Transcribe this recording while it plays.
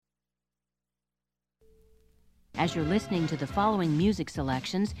As you're listening to the following music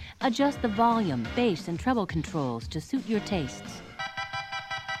selections, adjust the volume, bass, and treble controls to suit your tastes.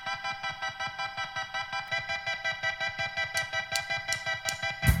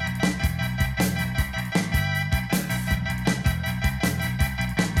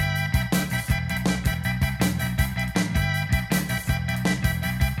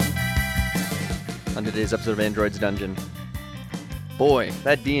 On today's episode of Android's Dungeon. Boy,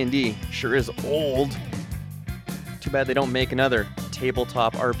 that D&D sure is old. Too bad they don't make another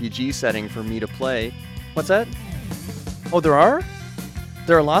tabletop RPG setting for me to play. What's that? Oh, there are?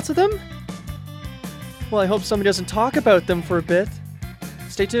 There are lots of them? Well, I hope somebody doesn't talk about them for a bit.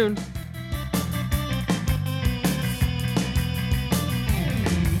 Stay tuned.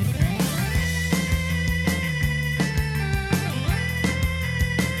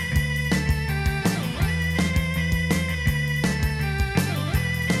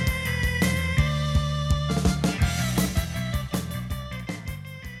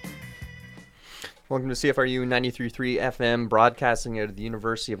 Welcome to CFRU 93.3 FM, broadcasting out of the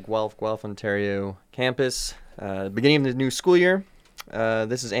University of Guelph, Ontario campus. Beginning of the new school year.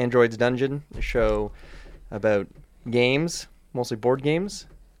 This is Android's Dungeon, a show about games, mostly board games,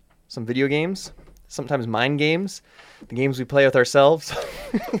 some video games, sometimes mind games, the games we play with ourselves,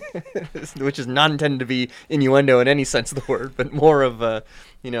 which is not intended to be innuendo in any sense of the word, but more of, I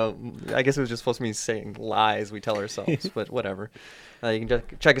guess it was just supposed to be saying lies we tell ourselves, but whatever. You can just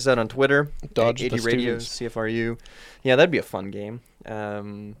check us out on Twitter, Dodge AD the Radio, students. CFRU. Yeah, that'd be a fun game.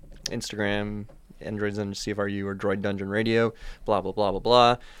 Instagram, Android Dungeon CFRU, or Droid Dungeon Radio, blah, blah, blah, blah,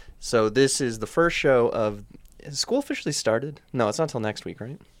 blah. So this is the first show of... Has school officially started? No, it's not until next week,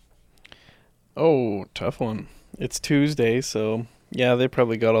 right? Oh, tough one. It's Tuesday, so yeah, they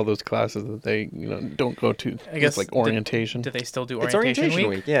probably got all those classes that they don't go to. I guess it's like orientation. Do they still do It's orientation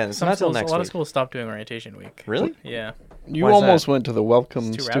week. Yeah, it's not till next A lot week. of schools stopped doing orientation week. Really? Yeah. You Why is almost that? went to the Welcome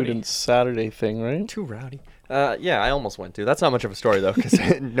It's too rowdy. Students Saturday thing, right? Too rowdy. Yeah, I almost went to. That's not much of a story, though, because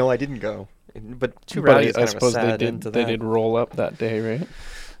no, I didn't go. But too But rowdy is I kind suppose of a sad they end to did. that. They did roll up that day, right?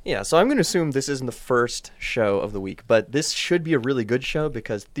 Yeah, so I'm going to assume this isn't the first show of the week, but this should be a really good show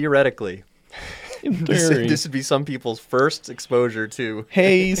because theoretically, this would be some people's first exposure to...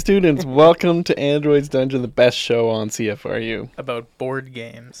 Hey, students, welcome to Android's Dungeon, the best show on CFRU. About board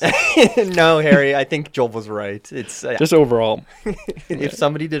games. No, Harry, I think Joel was right. It's Just overall. if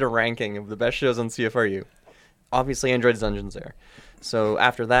somebody did a ranking of the best shows on CFRU, obviously Android's Dungeon's there. So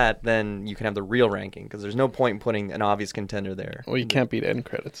after that, then you can have the real ranking because there's no point in putting an obvious contender there. Well, you can't beat end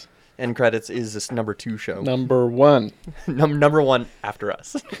credits. End credits is this number 2 show. Number one. Number 1 after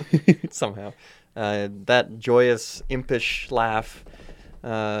us, somehow. That joyous, impish laugh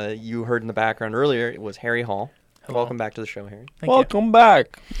you heard in the background earlier, it was Harry Hall. Hello. Welcome back to the show, Harry. Thank you. Welcome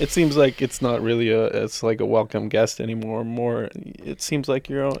back. It seems like it's not really it's like a welcome guest anymore. It seems like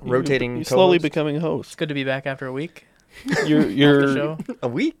you're Rotating you're slowly co-host. becoming a It's host. good to be back after a week. You're Off the you're show. A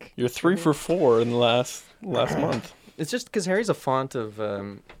week? you're 3 for 4 in the last month. It's just because Harry's a font of,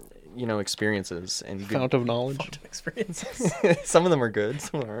 experiences. And Fount of knowledge. Font of experiences. some of them are good,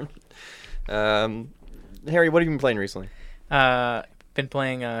 some aren't. Harry, what have you been playing recently? Been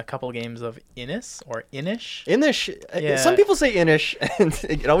playing a couple games of Innis or Inish. Inish. Yeah. Some people say Inish, and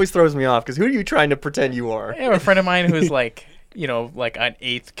it always throws me off because who are you trying to pretend you are? I have a friend of mine who's like, like an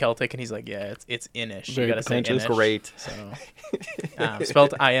 8th Celtic, and he's like, yeah, it's Inish. Very You gotta say pretentious. Inish. Great. So,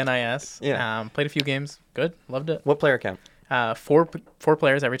 spelled INIS. Yeah. Played a few games. Good. Loved it. What player count? 4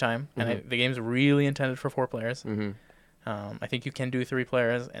 players every time, and Mhm. the game's really intended for 4 players. Mm-hmm. I think you can do 3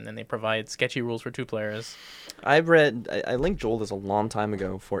 players, and then they provide sketchy rules for 2 players. I linked Joel this a long time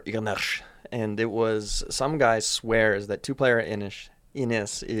ago for Inish, and it was some guy swears that 2-player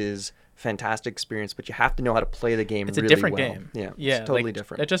Innis is fantastic experience, but you have to know how to play the game It's a really different well. game. Yeah, Yeah, it's totally like,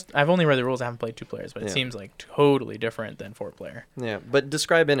 different. I've only read the rules. I haven't played 2 players, but it Yeah. seems like totally different than 4 player. Yeah, but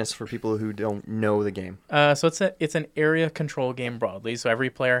describe Innis for people who don't know the game. So it's an area control game broadly. So every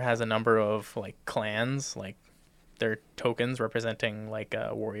player has a number of like clans, like their tokens representing like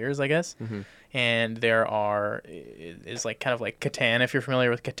warriors, I guess. Mhm. And there is like kind of like Catan, if you're familiar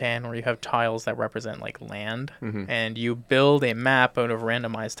with Catan, where you have tiles that represent like land, Mhm. and you build a map out of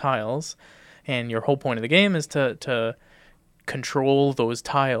randomized tiles. And your whole point of the game is to control those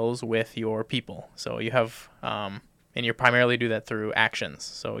tiles with your people. So you have, and you primarily do that through actions.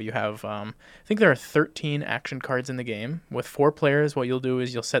 So you have, I think there are 13 action cards in the game. With 4 players, what you'll do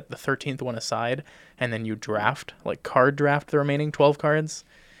is you'll set the 13th one aside, and then you draft, like card draft the remaining 12 cards.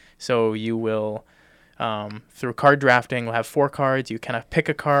 So you will, through card drafting, we'll have 4 cards. You kind of pick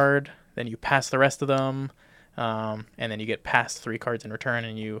a card, then you pass the rest of them. and then you get past 3 cards in return,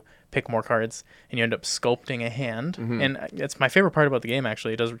 and you pick more cards, and you end up sculpting a hand. And it's my favorite part about the game,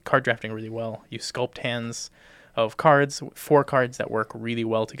 actually. It does card drafting really well. You sculpt hands of cards, 4 cards that work really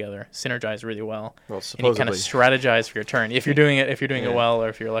well together, synergize really well. Well, and you kind of strategize for your turn if you're doing it well, or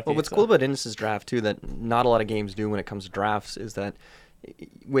if you're lucky. Well, what's cool about Innis's draft too that not a lot of games do when it comes to drafts is that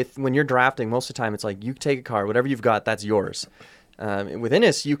when you're drafting, most of the time it's like you take a card, whatever you've got, that's yours. With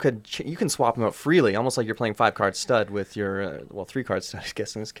Innis, you can swap them out freely, almost like you're playing 5-card stud with your 3-card stud, I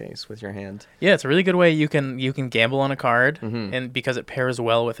guess in this case, with your hand. Yeah, it's a really good way you can gamble on a card, and because it pairs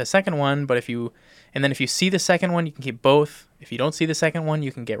well with a second one. But if you see the second one, you can keep both. If you don't see the second one,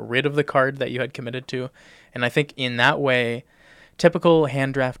 you can get rid of the card that you had committed to. And I think in that way, typical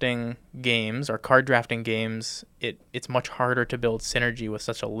hand drafting games or card drafting games, it's much harder to build synergy with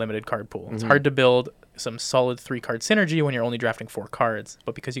such a limited card pool. It's hard to build some solid 3-card synergy when you're only drafting 4 cards,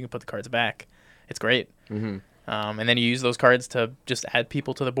 but because you can put the cards back, it's great. And then you use those cards to just add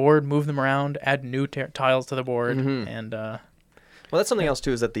people to the board, move them around, add new tiles to the board, and well, that's something else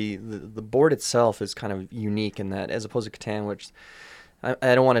too, is that the board itself is kind of unique in that, as opposed to Catan, which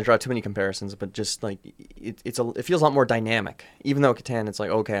I don't want to draw too many comparisons, but just like it feels a lot more dynamic. Even though Catan, it's like,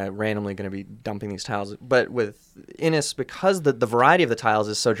 okay, I'm randomly going to be dumping these tiles. But with Innis, because the variety of the tiles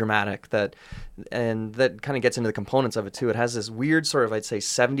is so dramatic and that kind of gets into the components of it too. It has this weird sort of, I'd say,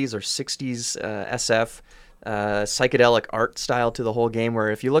 70s or 60s SF psychedelic art style to the whole game, where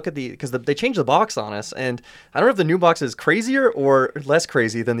if you look at because they changed the box on us, and I don't know if the new box is crazier or less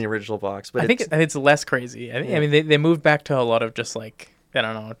crazy than the original box, but I think it's less crazy. I mean, they moved back to a lot of just like, I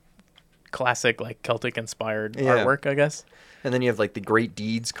don't know, classic like Celtic inspired artwork, I guess. And then you have like the Great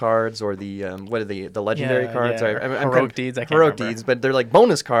Deeds cards, or the what are the legendary cards? Heroic Deeds. I can't Heroic remember. Deeds, but they're like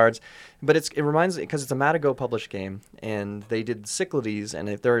bonus cards. But it reminds me, because it's a Matago published game, and they did Cyclades, and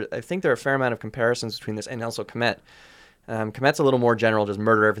I think there are a fair amount of comparisons between this and also Kemet. Kemet's a little more general, just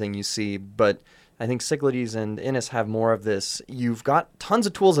murder everything you see, but I think Cyclades and Innis have more of this. You've got tons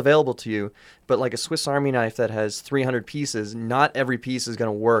of tools available to you, but like a Swiss Army knife that has 300 pieces, not every piece is going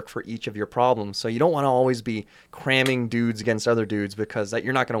to work for each of your problems. So you don't want to always be cramming dudes against other dudes, because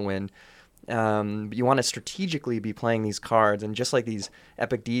you're not going to win. You want to strategically be playing these cards, and just like these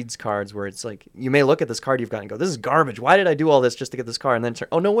Epic Deeds cards, where it's like you may look at this card you've got and go, this is garbage. Why did I do all this just to get this card? And then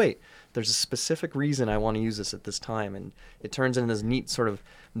oh no, wait, there's a specific reason I want to use this at this time, and it turns into this neat sort of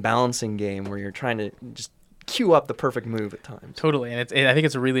balancing game where you're trying to just queue up the perfect move at times. Totally, and I think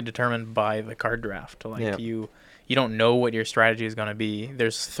it's really determined by the card draft. Like you don't know what your strategy is going to be.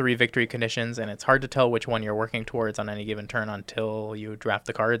 There's 3 victory conditions, and it's hard to tell which one you're working towards on any given turn until you draft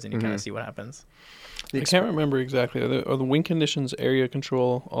the cards and you kind of see what happens. I can't remember exactly. Are the win conditions area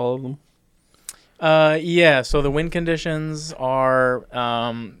control, all of them? Yeah, so the win conditions are,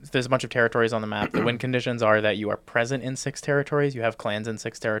 there's a bunch of territories on the map. The win conditions are that you are present in 6 territories, you have clans in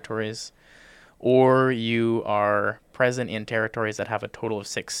 6 territories, or you are present in territories that have a total of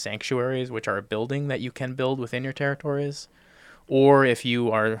 6 sanctuaries, which are a building that you can build within your territories, or if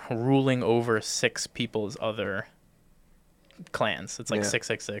you are ruling over 6 people's other clans. It's like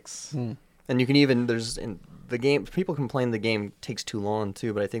 666. And you can even, in the game, people complain the game takes too long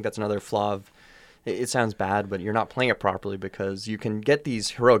too, but I think that's another flaw of, it sounds bad, but you're not playing it properly, because you can get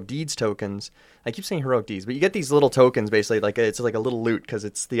these Heroic Deeds tokens. I keep saying Heroic Deeds, but you get these little tokens, basically, it's like a little loot, because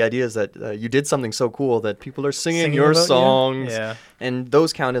it's the idea is that you did something so cool that people are singing your songs, and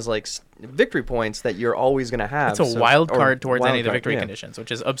those count as like victory points that you're always going to have. It's a wild card towards any of the victory conditions,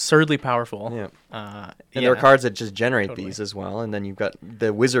 which is absurdly powerful. And there are cards that just generate these as well, and then you've got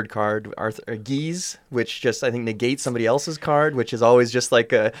the wizard card, Geese, which just, I think, negates somebody else's card, which is always just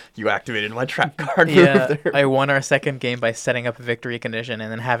like you activated my trap card move there. I won our second game by setting up a victory condition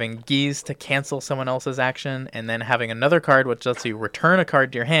and then having Geese to cancel someone else's action, and then having another card which lets you return a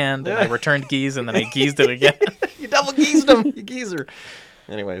card to your hand, and I returned Geese, and then I Geesed it again. You double Geesed him, you geezer.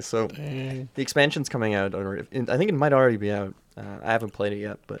 Anyway, so the expansion's coming out, or I think it might already be out. I haven't played it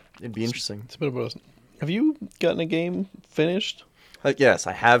yet, but it'd be interesting. It's a bit of a... Have you gotten a game finished? Yes,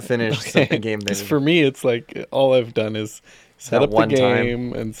 I have finished a game. Because for me, it's like all I've done is set up the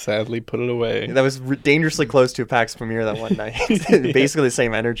game and sadly put it away. That was dangerously close to a PAX premiere that one night. Basically the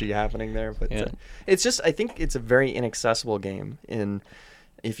same energy happening there. But it's just, I think it's a very inaccessible game.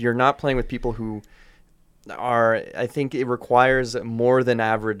 If you're not playing with people who I think it requires more than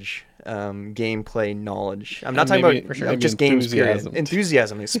average gameplay knowledge. I'm not talking about just games, period.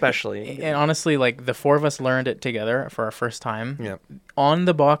 Enthusiasm, especially. And honestly, like the 4 of us learned it together for our first time. Yeah. On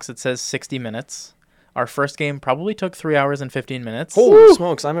the box, it says 60 minutes. Our first game probably took 3 hours and 15 minutes. Holy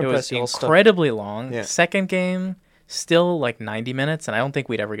smokes, I'm impressed. It was incredibly long. Yeah. Second game, still like 90 minutes, and I don't think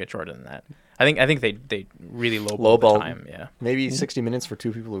we'd ever get shorter than that. I think they really lowball the Lowball. time. Yeah. Maybe 60 minutes for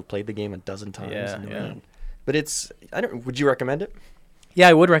two people who've played the game a dozen times. Yeah, and yeah. But it's, would you recommend it? Yeah,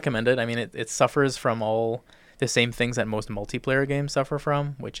 I would recommend it. I mean, it suffers from all the same things that most multiplayer games suffer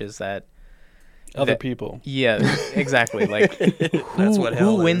from, which is that Other people. Yeah, exactly. Like That's what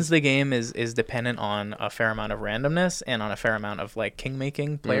hell who wins is. the game is dependent on a fair amount of randomness and on a fair amount of like king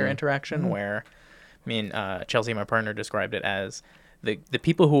making player interaction. Where, I mean, Chelsea, my partner, described it as the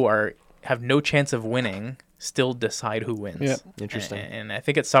people who have no chance of winning still decide who wins. Yeah. Interesting. And I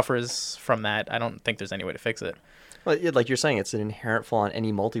think it suffers from that. I don't think there's any way to fix it. Well, yeah, like you're saying, it's an inherent flaw in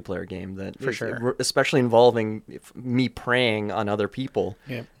any multiplayer game that, For sure. especially involving me preying on other people,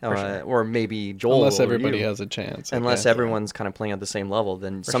 Yeah. or maybe Joel, Unless or everybody you. has a chance. I Unless guess. everyone's kind of playing at the same level,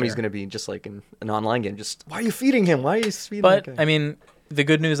 then somebody's sure. going to be just like in an online game. Just why are you feeding him? Why are you feeding? But that guy? I mean, the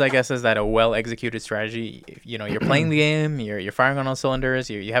good news, I guess, is that a well-executed strategy. You're playing the game, you're firing on all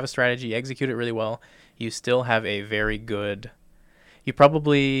cylinders, you have a strategy, you execute it really well. You still have a very good. You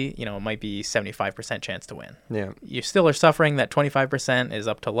probably, might be 75% chance to win. yeah, You still are suffering that 25% is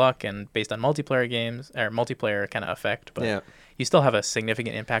up to luck and based on multiplayer games or multiplayer kind of effect, but yeah. you still have a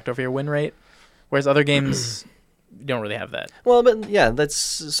significant impact over your win rate. Whereas other games don't really have that. Well, but yeah, that's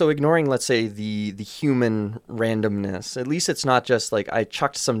so ignoring, let's say, the human randomness. At least it's not just like I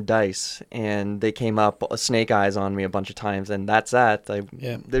chucked some dice and they came up snake eyes on me a bunch of times, and that's that.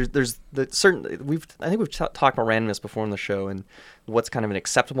 Yeah. There's the certain I think we've talked about randomness before on the show and what's kind of an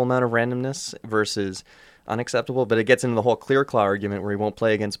acceptable amount of randomness versus unacceptable. But it gets into the whole Clear Claw argument where he won't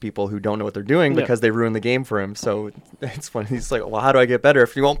play against people who don't know what they're doing Yeah. because they ruin the game for him. So it's funny. He's like, well, how do I get better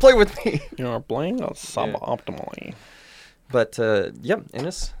if you won't play with me? You're playing suboptimally. But yep,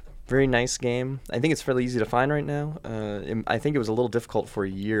 Innis, very nice game. I think it's fairly easy to find right now. I think it was a little difficult for a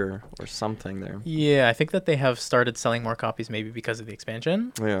year or something there. Yeah, I think that they have started selling more copies maybe because of the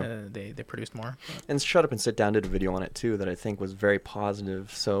expansion. Yeah. They produced more. And Shut Up and Sit Down did a video on it too that I think was very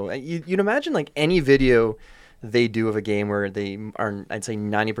positive. So you'd imagine like any video they do of a game where they are, I'd say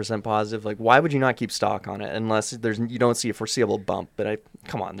 90% positive. Like, why would you not keep stock on it unless you don't see a foreseeable bump? But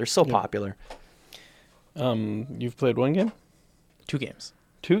come on, they're so popular. You've played one game? 2 games.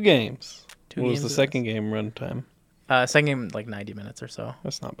 2 games. Two What was games the it second game runtime? Second game, like 90 minutes or so.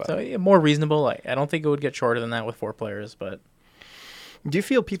 That's not bad. So yeah, more reasonable. I don't think it would get shorter than that with 4 players, but Do you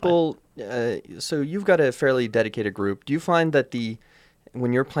feel people? So you've got a fairly dedicated group. Do you find that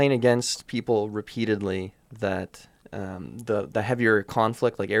when you're playing against people repeatedly, that the heavier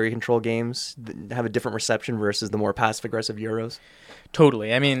conflict, like area control games, have a different reception versus the more passive aggressive Euros?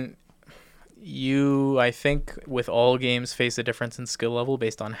 totally. I mean, I think with all games face a difference in skill level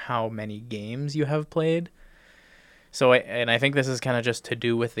based on how many games you have played. So I think this is kind of just to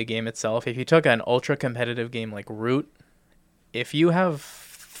do with the game itself. If you took an ultra competitive game like Root, if you have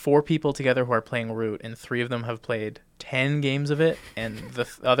 4 people together who are playing Root and 3 of them have played 10 games of it and the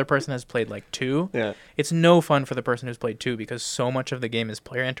other person has played like 2, Yeah. it's no fun for the person who's played 2 because so much of the game is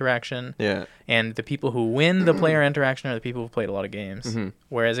player interaction. Yeah. And the people who win the player interaction are the people who played a lot of games. Mm-hmm.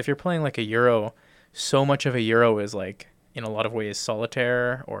 Whereas if you're playing like a Euro, so much of a Euro is like, in a lot of ways,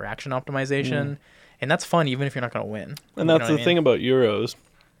 solitaire or action optimization. And that's fun even if you're not going to win. And that's the thing about Euros,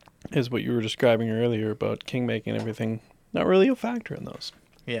 is what you were describing earlier about kingmaking and everything. Not really a factor in those.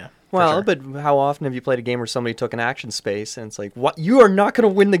 Yeah. Well, sure. but how often have you played a game where somebody took an action space and it's like, what? You are not going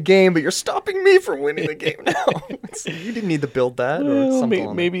to win the game, but you're stopping me from winning the game now. You didn't need to build that or Well, something.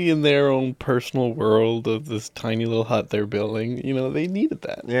 on maybe in their own personal world of this tiny little hut they're building, they needed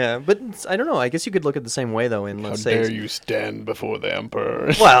that. that. Yeah, but I don't know. I guess you could look at the same way though. In How let's say, dare you stand before the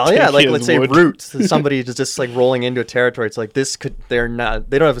emperor? well, yeah, Take like his let's say wood. Root. Somebody is just like rolling into a territory. It's like they don't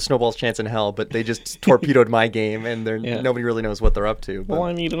have a snowball's chance in hell, but they just torpedoed my game, and Yeah. nobody really knows what they're up to. But, Well,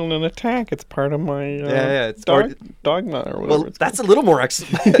 I need an attack. It's part of my it's dogma or whatever. well, it's that's a little more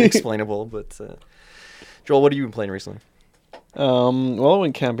explainable. But Joel, what have you been playing recently? Well, I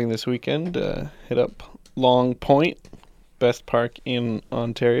went camping this weekend. Hit up Long Point, best park in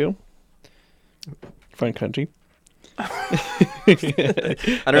Ontario. Front country. I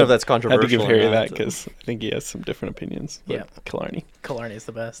don't know if that's controversial. Had to give or Harry not. that because I think he has some different opinions. But Yeah. Killarney. Killarney is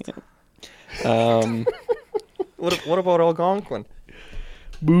the best. Um, What about Algonquin?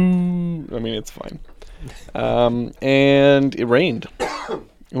 boo. I mean, it's fine. And it rained.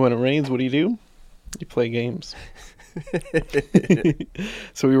 When it rains, what do? You play games.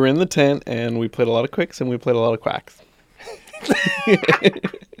 So we were in the tent and we played a lot of quicks and we played a lot of quacks.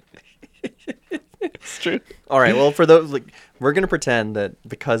 It's true. All right. Well, for those, we're gonna pretend that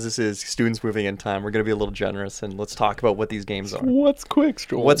because this is students moving in time, we're gonna be a little generous and let's talk about what these games are. What's quicks,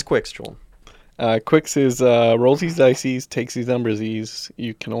 Joel? What's Quicks, Joel? Quicks is rolls these dices, takes these numbersies.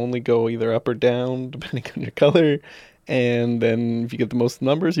 You can only go either up or down depending on your color, and then if you get the most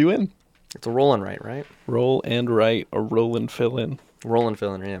numbers, you win. It's a roll and write, right? Roll and write, or roll and fill in. Roll and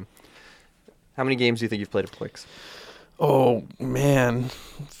fill in, yeah. How many games do you think you've played of Quicks? Oh man,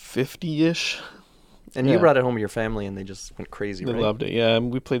 50-ish. And Yeah. you brought it home with your family, and they just went crazy, They right? loved it. Yeah,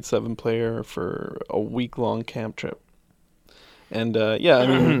 we played 7-player for a week-long camp trip. And yeah, I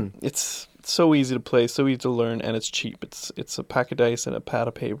mean, it's so easy to play, so easy to learn, and it's cheap. It's a pack of dice and a pad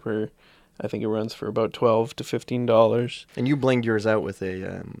of paper. I think it runs for about $12 to $15. And you blinged yours out with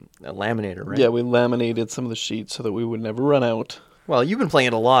a laminator, right? Yeah, we laminated some of the sheets so that we would never run out. Well, you've been playing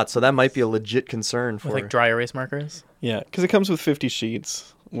it a lot, so that might be a legit concern for... With like dry erase markers. Yeah, because it comes with 50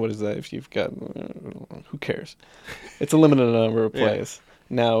 sheets. What is that if you've got... who cares? It's a limited number of Yeah. plays.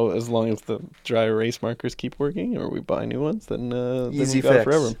 Now, as long as the dry erase markers keep working or we buy new ones, then Easy we've got it fix.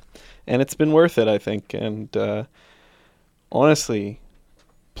 forever. And it's been worth it, I think. And honestly,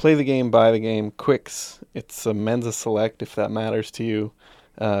 play the game, buy the game. Quicks, it's a Mensa Select if that matters to you,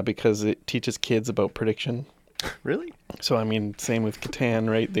 because it teaches kids about prediction. Really? So, I mean, same with Catan,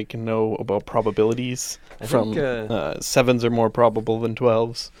 right? They can know about probabilities I from think, 7s are more probable than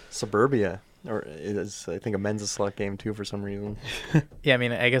 12s. Suburbia, or is, I think, a Mensa Select game, too, for some reason. Yeah, I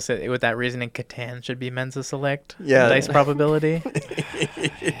mean, I guess with that reasoning, Catan should be Mensa Select. Yeah. Dice probability.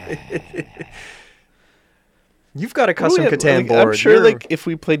 You've got a custom Ooh, yeah, Catan like, board. I'm sure, You're- like, if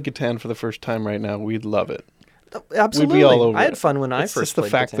we played Catan for the first time right now, we'd love it. Absolutely. We'd be all over I had it. fun when I It's first just the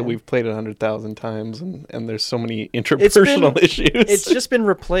played fact Catan. that we've played it 100,000 times, and there's so many interpersonal issues. It's just been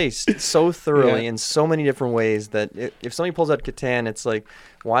replaced so thoroughly Yeah. in so many different ways that if somebody pulls out Catan, it's like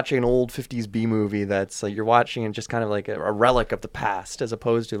watching an old 50s B movie that's like you're watching and just kind of like a relic of the past, as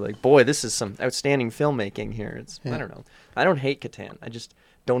opposed to like, boy, this is some outstanding filmmaking here. It's I Yeah. don't know. I don't hate Catan. I just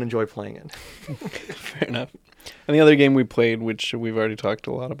don't enjoy playing it. Fair enough. And the other game we played, which we've already talked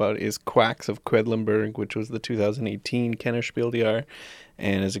a lot about, is Quacks of Quedlinburg, which was the 2018 Kenner Spiel des Jahres,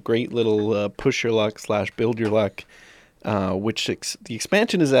 and is a great little push your luck / build your luck, which the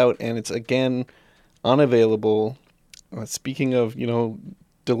expansion is out, and it's, again, unavailable. Speaking of,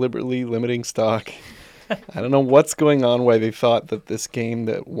 deliberately limiting stock, I don't know what's going on, why they thought that this game,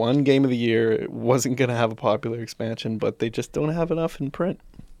 that one game of the year, wasn't going to have a popular expansion, but they just don't have enough in print.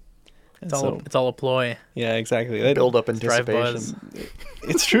 And It's all a ploy. yeah, exactly. Build up Drive anticipation. buzz.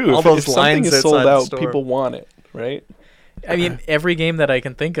 It's true. All If those something lines is sold outside the out, store. people want it, right? I mean, every game that I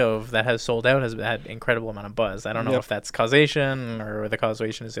can think of that has sold out has had incredible amount of buzz. I don't know Yep. if that's causation or the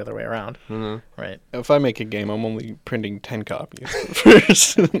causation is the other way around. Mhm. Right. If I make a game, I'm only printing 10 copies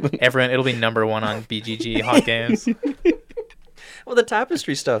first. It'll be number one on BGG Hot Games. Well, the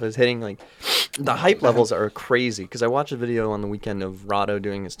Tapestry stuff is hitting like the hype levels are crazy because I watched a video on the weekend of Rado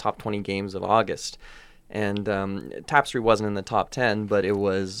doing his top 20 games of August, and Tapestry wasn't in the top 10, but it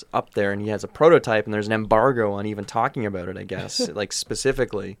was up there, and he has a prototype, and there's an embargo on even talking about it, I guess, like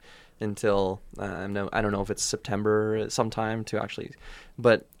specifically until I don't know if it's September sometime to actually,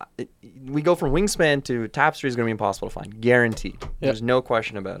 but we go from Wingspan to Tapestry is going to be impossible to find, guaranteed. There's no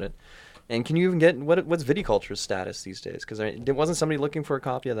question about it. And can you even get what's Viticulture's status these days? Because wasn't somebody looking for a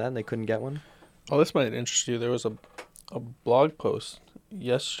copy of that and they couldn't get one? Oh, this might interest you. There was a blog post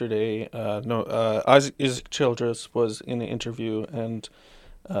yesterday. Isaac Childress was in an interview and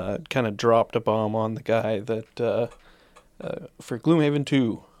kind of dropped a bomb on the guy that for Gloomhaven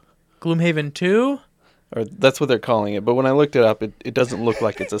 2. Gloomhaven 2? Or that's what they're calling it. But when I looked it up, it doesn't look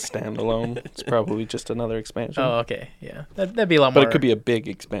like it's a standalone. It's probably just another expansion. Oh, okay. Yeah. That'd be a lot more. But it could be a big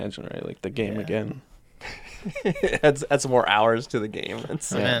expansion, right? Like the game again. Adds some more hours to the game.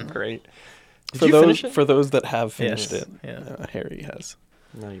 That's Man. great. Did For you those finish it? for those that have finished Yes, it, yeah. Harry has.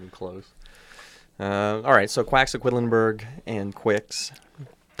 Not even close. All right, so Quacks of Quedlinburg and Quicks.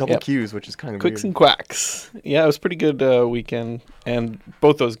 Double Yep. Qs, which is kind of Quicks weird. and Quacks. Yeah, it was a pretty good weekend. And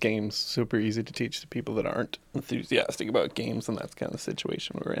both those games, super easy to teach to people that aren't enthusiastic about games. And that's kind of the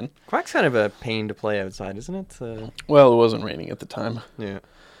situation we're in. Quack's kind of a pain to play outside, isn't it? Well, it wasn't raining at the time. Yeah.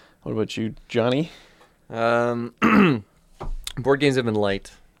 What about you, Johnny? Board games have been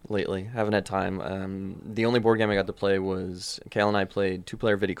light lately. Haven't had time. The only board game I got to play was Kale and I played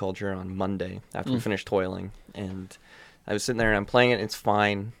 2-player Viticulture on Monday after we finished toiling, and I was sitting there and I'm playing it. And it's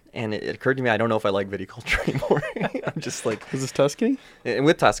fine, and it occurred to me I don't know if I like Viticulture anymore. I'm just like Is this Tuscany?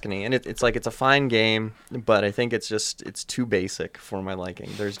 with Tuscany, and it's like it's a fine game, but I think it's too basic for my liking.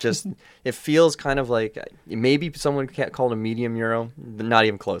 There's just it feels kind of like maybe someone can't call it a medium Euro, but not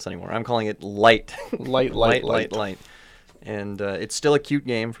even close anymore. I'm calling it light. Light. And it's still a cute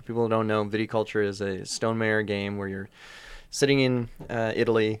game for people who don't know. Viticulture is a Stone Mayer game where you're sitting in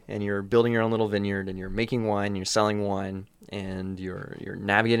Italy, and you're building your own little vineyard, and you're making wine, you're selling wine, and you're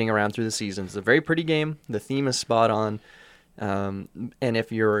navigating around through the seasons. It's a very pretty game. The theme is spot on. And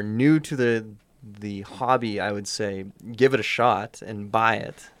if you're new to the hobby, I would say give it a shot and buy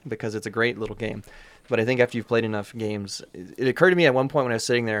it, because it's a great little game. But I think after you've played enough games, it occurred to me at one point when I was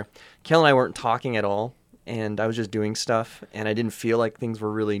sitting there, Kale and I weren't talking at all, and I was just doing stuff, and I didn't feel like things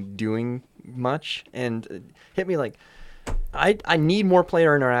were really doing much, and it hit me like, I need more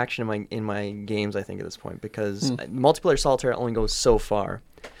player interaction in my games, I think, at this point, because multiplayer solitaire only goes so far.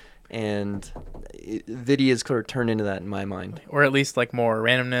 And Vidi has sort of turned into that in my mind. Or at least like more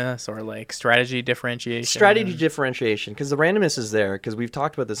randomness or like strategy differentiation. Strategy differentiation, because the randomness is there, because we've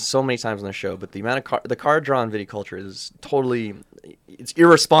talked about this so many times on the show, but the amount of the card draw in viticulture is totally, it's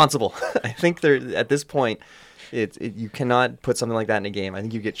irresponsible. I think at this point, you cannot put something like that in a game. I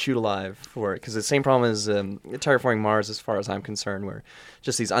think you get chewed alive for it, because the same problem as Terraforming Mars, as far as I'm concerned, where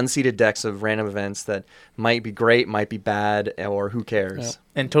just these unseeded decks of random events that might be great, might be bad, or who cares. Yep.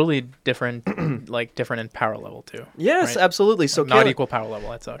 And totally different, like different in power level too. Yes, right? Absolutely. So not equal power level.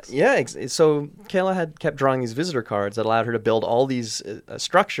 That sucks. Yeah. So Kayla had kept drawing these visitor cards that allowed her to build all these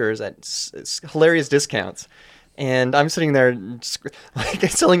structures at hilarious discounts. And I'm sitting there, like,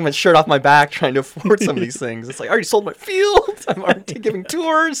 selling my shirt off my back, trying to afford some of these things. It's like, I already sold my field. I'm already giving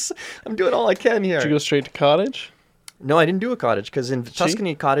tours. I'm doing all I can here. Did you go straight to cottage? No, I didn't do a cottage, because in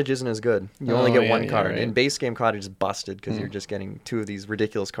Tuscany, cottage isn't as good. You only get one card. Right. In base game, cottage is busted, because you're just getting 2 of these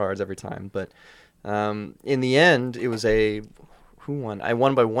ridiculous cards every time. But in the end, it was who won? I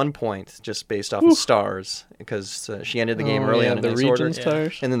won by 1 point, just based off of stars, because she ended the game early on the in region order.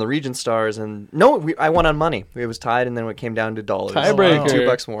 stars. And then the region stars, and I won on money. It was tied, and then it came down to dollars. Tiebreaker.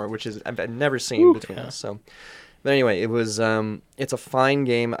 $2 more, which is I've never seen between us. So, but anyway, it was it's a fine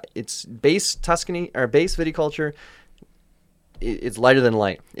game. It's base Tuscany or base viticulture. It's lighter than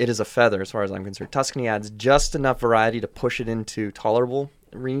light. It is a feather, as far as I'm concerned. Tuscany adds just enough variety to push it into tolerable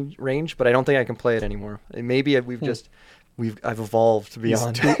range, but I don't think I can play it anymore. Maybe I've evolved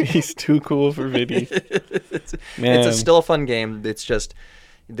beyond. He's too cool for Vidi. It's still a fun game. It's just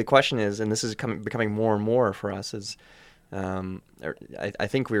the question is, and this is becoming more and more for us, is I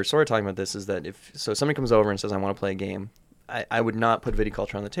think we were sort of talking about this, is that if somebody comes over and says, I want to play a game, I would not put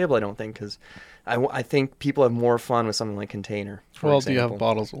viticulture on the table, I don't think, because I think people have more fun with something like Container. For example. Do you have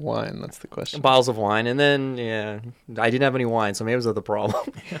bottles of wine? That's the question. Bottles of wine, and then I didn't have any wine, so maybe it was the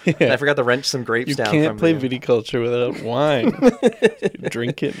problem. I forgot to wrench some grapes down. You can't play viticulture without wine.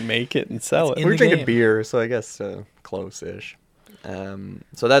 Drink it, make it, and sell it. We're drinking beer, so I guess close-ish.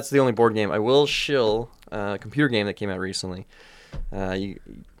 So that's the only board game. I will shill a computer game that came out recently.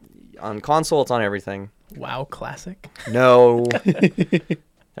 On console, it's on everything. WoW Classic? No.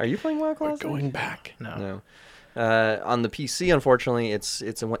 Are you playing WoW Classic? We're going back. No. On the PC, unfortunately, it's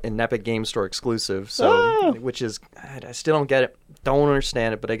an Epic Game Store exclusive, so which is, I still don't get it, don't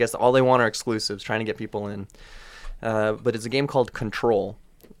understand it, but I guess all they want are exclusives, trying to get people in. But it's a game called Control,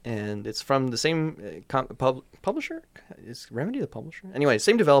 and it's from the same publisher. Is Remedy the publisher? Anyway,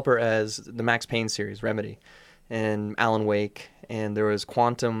 same developer as the Max Payne series, Remedy, and Alan Wake, and there was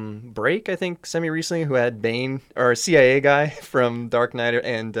Quantum Break, I think, semi-recently, who had Bane, or a CIA guy from Dark Knight,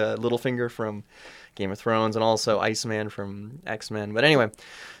 and Littlefinger from Game of Thrones, and also Iceman from X-Men. But anyway,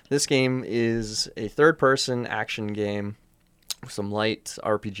 this game is a third-person action game with some light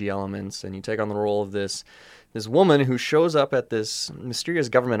RPG elements, and you take on the role of this woman who shows up at this mysterious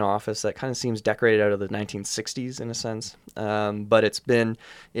government office that kind of seems decorated out of the 1960s in a sense. But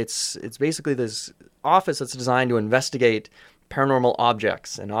it's basically this office that's designed to investigate paranormal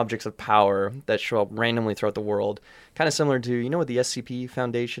objects and objects of power that show up randomly throughout the world. Kind of similar to, what the SCP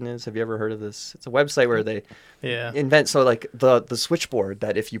Foundation is? Have you ever heard of this? It's a website where they invent, so like the switchboard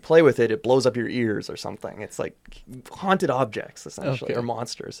that if you play with it, it blows up your ears or something. It's like haunted objects, essentially, or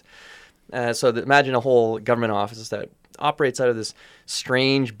monsters. Imagine a whole government office that operates out of this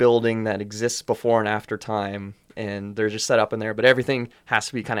strange building that exists before and after time, and they're just set up in there. But everything has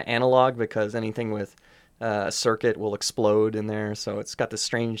to be kind of analog, because anything with a circuit will explode in there. So it's got this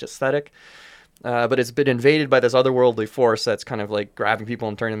strange aesthetic. But it's been invaded by this otherworldly force that's kind of like grabbing people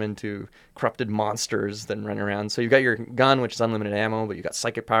and turning them into corrupted monsters that run around. So you've got your gun, which is unlimited ammo, but you've got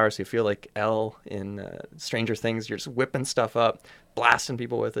psychic power, so you feel like Elle in Stranger Things. You're just whipping stuff up, blasting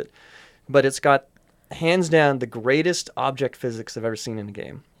people with it. But it's got, hands down, the greatest object physics I've ever seen in a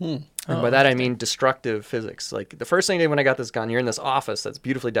game. And by that I mean destructive physics. Like, the first thing I did when I got this gun, you're in this office that's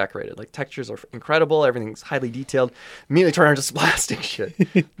beautifully decorated. Like, textures are incredible, everything's highly detailed. Immediately turn around just blasting shit.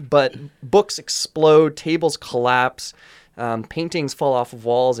 But books explode, tables collapse, Paintings fall off of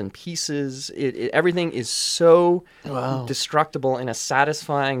walls in pieces. Everything is so Wow. destructible in a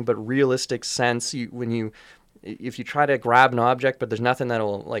satisfying but realistic sense. If you try to grab an object, but there's nothing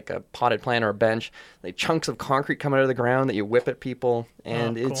that'll, like a potted plant or a bench, like chunks of concrete come out of the ground that you whip at people,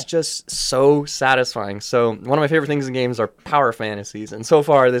 and cool. it's just so satisfying. So one of my favorite things in games are power fantasies, and so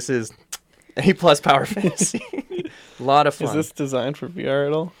far this is A+ power fantasy. A lot of fun. Is this designed for VR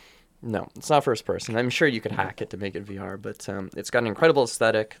at all? No, it's not first person. I'm sure you could hack it to make it VR, but it's got an incredible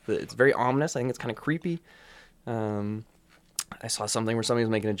aesthetic. It's very ominous. I think it's kind of creepy. I saw something where somebody was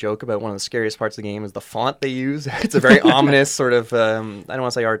making a joke about one of the scariest parts of the game is the font they use. It's a very ominous sort of, I don't want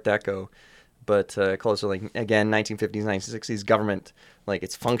to say Art Deco, but closer, like, again, 1950s, 1960s government, like,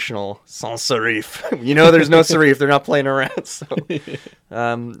 it's functional, sans serif. There's no serif. They're not playing around. So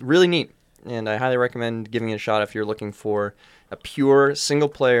really neat, and I highly recommend giving it a shot if you're looking for a pure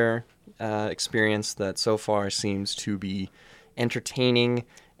single-player experience that so far seems to be entertaining,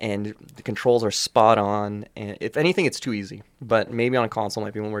 and the controls are spot on. And if anything, it's too easy. But maybe on a console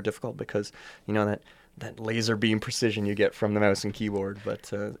might be a little more difficult because, that laser beam precision you get from the mouse and keyboard.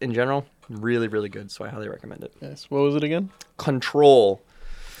 But in general, really, really good. So I highly recommend it. Yes. What was it again? Control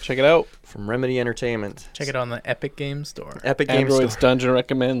Check it out. from Remedy Entertainment. Check it on the Epic Games Store. Epic Games Android's Store. Dungeon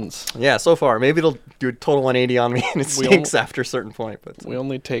recommends. Yeah, so far. Maybe it'll do a total 180 on me and it We stinks after a certain point. But We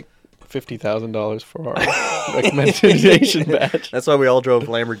only take $50,000 for our recommendation badge. that's why we all drove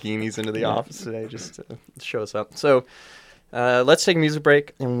Lamborghinis into the office today, just to show us up. So let's take a music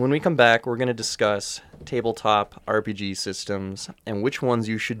break, and when we come back, we're going to discuss tabletop RPG systems and which ones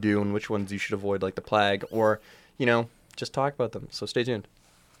you should do and which ones you should avoid, like the Plague, or, just talk about them. So stay tuned.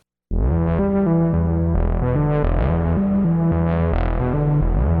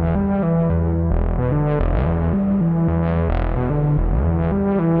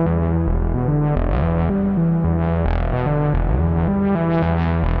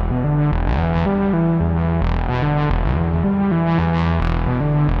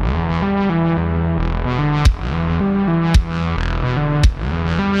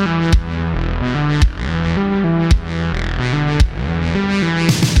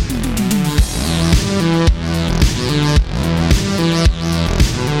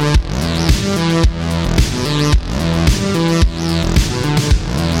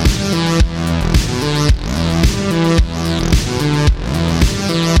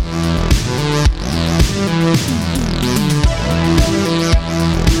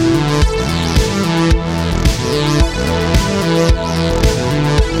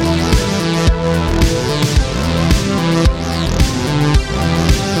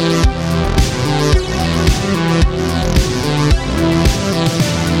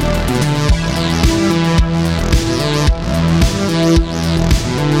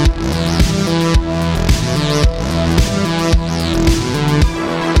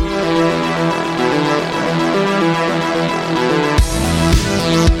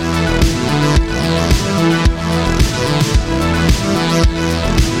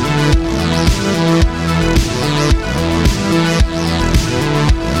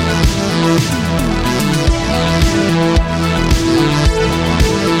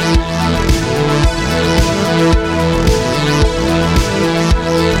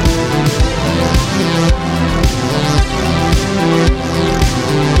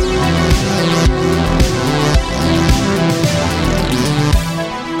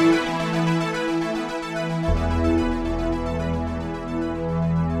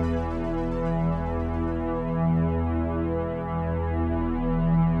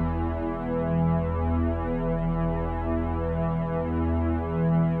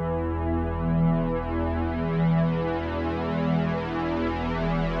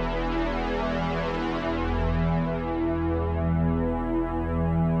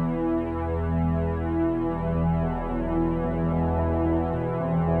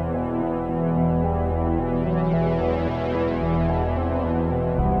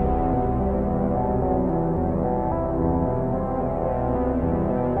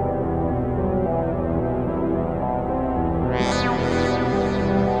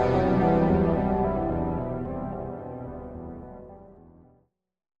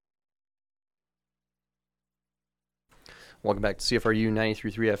 Welcome back to CFRU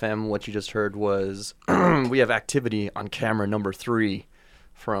 93.3 FM. What you just heard was we have activity on camera number 3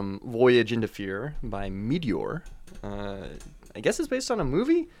 from Voyage into Fear by Meteor. I guess it's based on a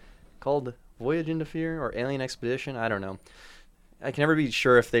movie called Voyage into Fear or Alien Expedition. I don't know. I can never be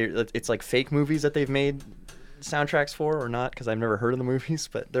sure if it's like fake movies that they've made soundtracks for or not, because I've never heard of the movies,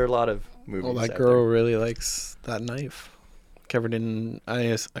 but there are a lot of movies. Well, that out girl there. really likes that knife. covered in,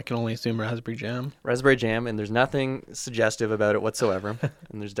 I can only assume, raspberry jam. Raspberry jam, and there's nothing suggestive about it whatsoever.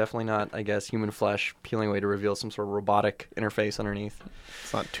 And there's definitely not, I guess, human flesh peeling away to reveal some sort of robotic interface underneath.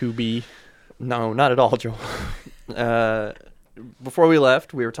 It's not 2B. No, not at all, Joel. Before we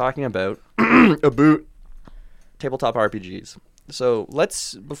left, we were talking about tabletop RPGs. So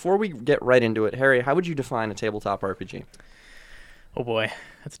before we get right into it, Harry, how would you define a tabletop RPG? Oh boy,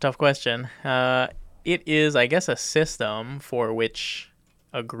 that's a tough question. It is, I guess, a system for which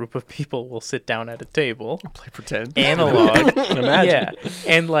a group of people will sit down at a table, Play pretend. analog, Imagine.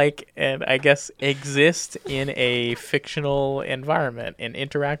 and I guess exist in a fictional environment and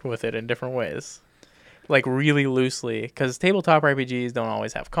interact with it in different ways, like really loosely. Because tabletop RPGs don't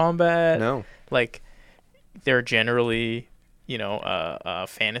always have combat. No. Like they're generally, a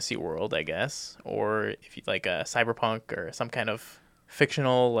fantasy world, I guess, or if you like a cyberpunk or some kind of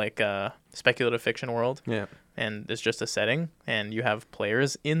fictional, like speculative fiction world. Yeah. And it's just a setting, and you have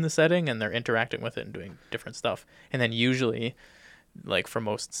players in the setting, and they're interacting with it and doing different stuff. And then usually, like for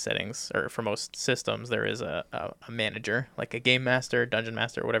most settings or for most systems, there is a manager, like a game master, dungeon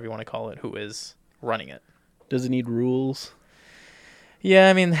master, whatever you want to call it, who is running it. Does it need rules? Yeah,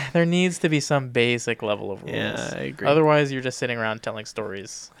 I mean, there needs to be some basic level of rules. Yeah, I agree. Otherwise, you're just sitting around telling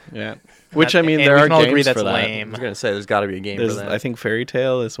stories. Yeah. Which, I mean, And there we are can all games agree that's for that. I lame. was going to say, there's got to be a game for that. I think Fairy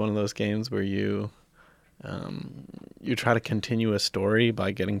Tale is one of those games where you try to continue a story by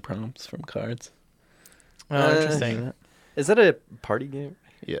getting prompts from cards. Oh, interesting. Is that a party game?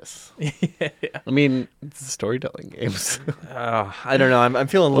 Yes. Yeah. I mean, it's storytelling games. I don't know. I'm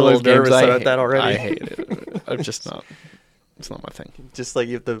feeling a One of little those games nervous I about hate. that already. I hate it. I'm just not. It's not my thing. Just like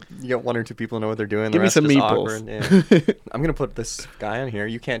you get one or two people who know what they're doing. Give the me rest some is meeples. awkward. Yeah. I'm gonna put this guy on here.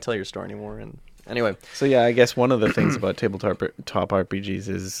 You can't tell your story anymore. And anyway, So yeah, I guess one of the things about tabletop RPGs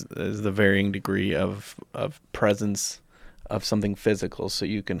is the varying degree of presence of something physical. So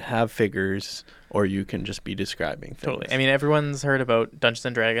you can have figures, or you can just be describing things. Totally. I mean, everyone's heard about Dungeons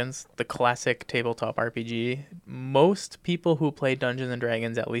and Dragons, the classic tabletop RPG. Most people who play Dungeons and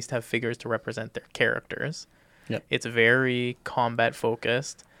Dragons at least have figures to represent their characters. Yep. It's very combat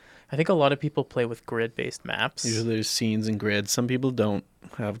focused. I think a lot of people play with grid-based maps. Usually there's scenes and grids. Some people don't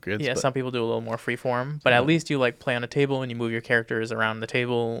have grids. Yeah, but some people do a little more freeform, but at least you like play on a table and you move your characters around the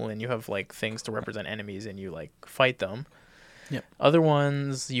table, and you have like things to represent enemies, and you like fight them. Yep. Other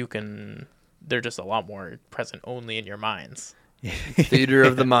ones they're just a lot more present only in your minds. theater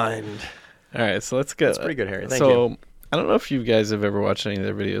of the mind. All right, so let's go. That's pretty good, Harry. Thank so, you. I don't know if you guys have ever watched any of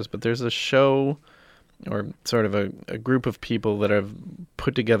their videos, but there's a show or sort of a group of people that have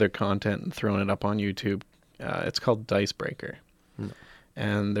put together content and thrown it up on YouTube. It's called Dicebreaker. No.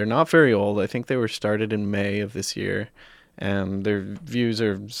 And they're not very old. I think they were started in May of this year, and their views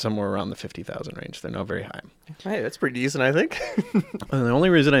are somewhere around the 50,000 range. They're not very high. Hey, that's pretty decent, I think. And the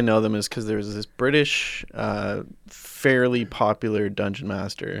only reason I know them is because there's this British, fairly popular dungeon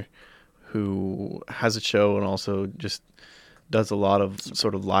master who has a show and also just does a lot of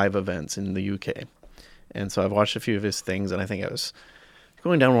sort of live events in the UK. And so I've watched a few of his things, and I think I was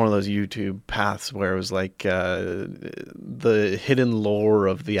going down one of those YouTube paths where it was like the hidden lore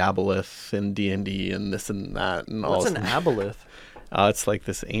of the aboleth in D&D and this and that. And What's all an aboleth? It's like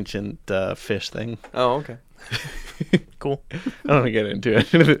this ancient fish thing. Oh, okay. Cool. I don't want to get into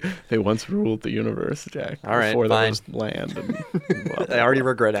it. They once ruled the universe, Jack. All right, before there fine. was land. And I already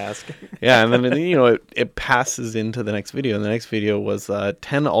regret asking. yeah, and then it passes into the next video, and the next video was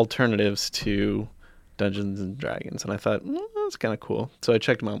 10 alternatives to Dungeons and Dragons, and I thought that's kind of cool, so I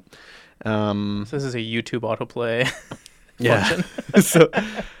checked them out. So this is a YouTube autoplay Yeah. function.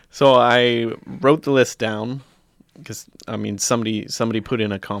 so I wrote the list down because I mean somebody put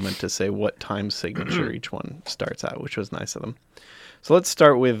in a comment to say what time signature each one starts at, which was nice of them. So let's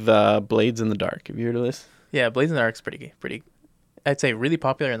start with Blades in the Dark. Have you heard of this? Yeah, Blades in the Dark's pretty, I'd say really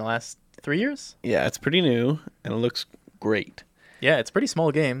popular in the last 3 years. Yeah, it's pretty new and it looks great. Yeah, it's a pretty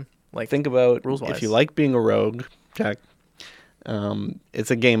small game. Like, Think about rules-wise. if you like being a rogue, Jack.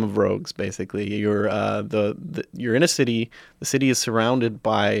 It's a game of rogues, basically. You're you're in a city. The city is surrounded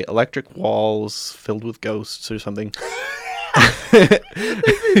by electric walls filled with ghosts or something.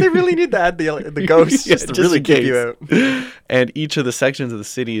 They really need to add the ghosts Yeah, just to just really in keep you out. And each of the sections of the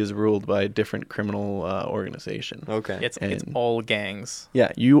city is ruled by a different criminal organization. Okay. it's And- all gangs.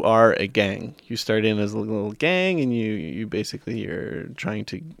 Yeah, you are a gang. You start in as a little gang, and you basically you're trying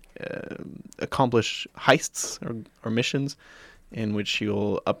to accomplish heists or missions in which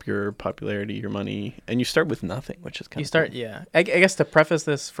you'll up your popularity, your money, and you start with nothing, which is kind You of start, cool. yeah. I guess to preface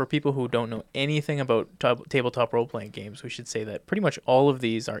this, for people who don't know anything about tabletop role-playing games, we should say that pretty much all of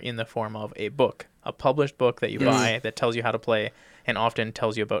these are in the form of a book, a published book that you buy that tells you how to play and often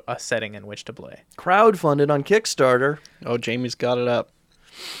tells you about a setting in which to play. Crowdfunded on Kickstarter. Oh, Jamie's got it up.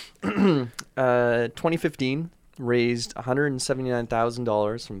 2015 raised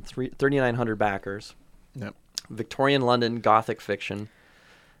 $179,000 from 3,900 backers. Yep. Victorian London Gothic fiction.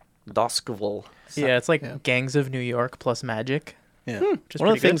 Doskville. Yeah, it's like Gangs of New York plus magic. Yeah. is One of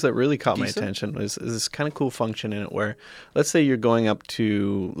pretty the things good. that really caught my Decent. attention is this kind of cool function in it where, let's say you're going up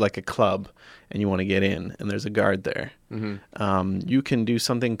to like a club and you want to get in, and there's a guard there. You can do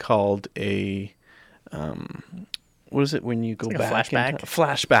something called a what is it when you go like a back? flashback.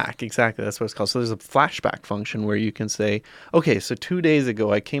 Flashback, exactly. That's what it's called. So there's a flashback function where you can say, okay, so 2 days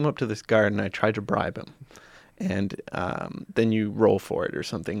ago I came up to this guard and I tried to bribe him. And then you roll for it or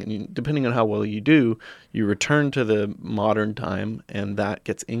something. And depending on how well you do, you return to the modern time, and that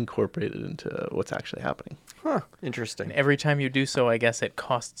gets incorporated into what's actually happening. Huh. Interesting. And every time you do so, I guess it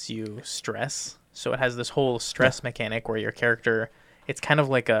costs you stress. So it has this whole stress mechanic where your character, it's kind of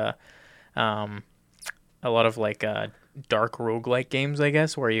like a lot of like dark roguelike games, I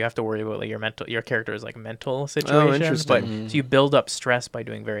guess, where you have to worry about like your character's like mental situation. interesting. But so you build up stress by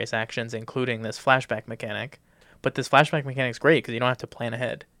doing various actions, including this flashback mechanic. But this flashback mechanic's great because you don't have to plan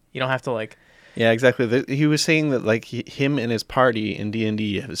ahead. You don't have to like. Yeah, exactly. He was saying that like him and his party in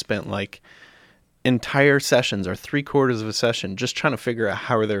D&D have spent like entire sessions or 3/4 of a session just trying to figure out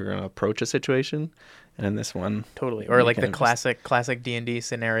how they're going to approach a situation. And in this one, Totally. Or you like the kind of just- classic D&D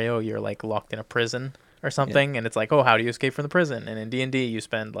scenario, you're like locked in a prison or something, and it's like, oh, how do you escape from the prison? And in D&D, you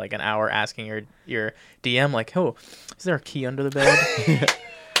spend like an hour asking your DM like, oh, is there a key under the bed?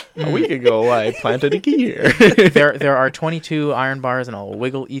 a week ago I planted a key here. there are 22 iron bars, and I'll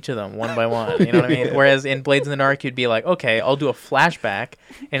wiggle each of them one by one. You know what I mean? Whereas in Blades in the Dark, you'd be like, okay, I'll do a flashback,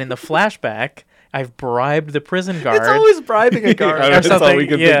 and in the flashback, I've bribed the prison guard. It's always bribing a guard. I know. Or That's all something. we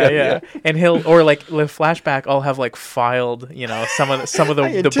can Yeah, think of, yeah. And he'll, or like the flashback, I'll have like filed, some of I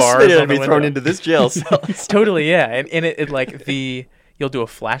the bars anticipated on I'd the be thrown window. into this jail cell. Totally, yeah. And it like you'll do a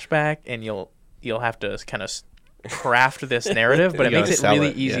flashback, and you'll have to kind of craft this narrative, but it You makes gotta it sell really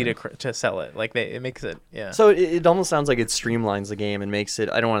it, easy yeah. to sell it. Like it makes it, yeah. So it almost sounds like it streamlines the game and makes it,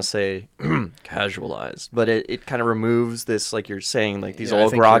 I don't want to say casualized, but it kind of removes this, like you're saying, like these Yeah, I old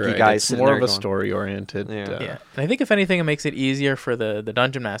think you're groggy right. guys It's sitting more there of a going, story-oriented. Yeah. Yeah, and I think if anything, it makes it easier for the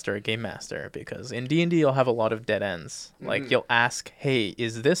dungeon master or game master, because in D&D you'll have a lot of dead ends. Like you'll ask, "Hey,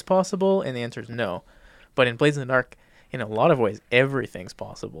 is this possible?" and the answer is no. But in Blades in the Dark, in a lot of ways, everything's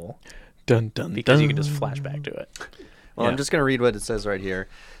possible Dun, dun, because dun. you can just flash back to it. Well, I'm just going to read what it says right here.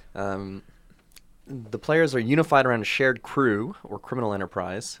 The players are unified around a shared crew or criminal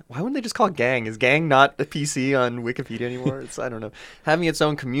enterprise. Why wouldn't they just call it gang? Is gang not a PC on Wikipedia anymore? I don't know. Having its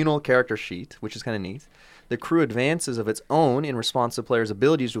own communal character sheet, which is kind of neat. The crew advances of its own in response to players'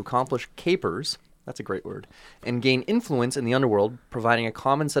 abilities to accomplish capers. That's a great word. And gain influence in the underworld, providing a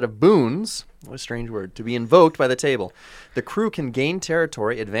common set of boons, what a strange word, to be invoked by the table. The crew can gain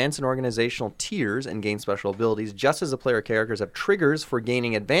territory, advance in organizational tiers, and gain special abilities, just as the player characters have triggers for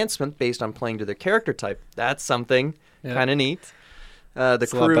gaining advancement based on playing to their character type. That's something kind of neat.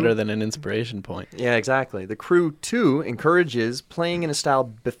 It's a lot better than an inspiration point. Yeah, exactly. The crew, too, encourages playing in a style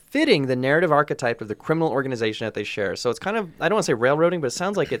befitting the narrative archetype of the criminal organization that they share. So it's kind of, I don't want to say railroading, but it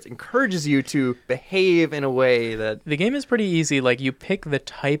sounds like it encourages you to behave in a way that... The game is pretty easy. Like, you pick the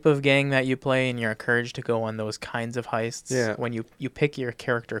type of gang that you play, and you're encouraged to go on those kinds of heists. Yeah. When you pick your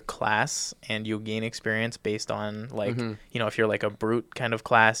character class, and you gain experience based on, like, if you're like a brute kind of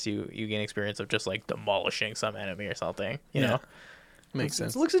class, you gain experience of just, like, demolishing some enemy or something, you know? Makes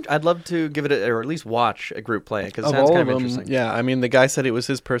sense. It looks, I'd love to give it or at least watch a group play it because it Of sounds all kind of of them, interesting. yeah. I mean, the guy said it was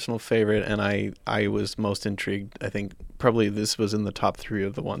his personal favorite, and I was most intrigued. I think probably this was in the top 3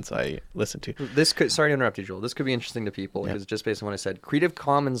 of the ones I listened to. This could, sorry to interrupt you, Joel. This could be interesting to people because just based on what I said, Creative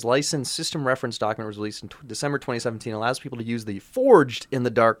Commons licensed system reference document was released in December 2017. Allows people to use the Forged in the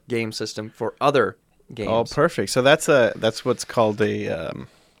Dark game system for other games. Oh, perfect. So that's what's called a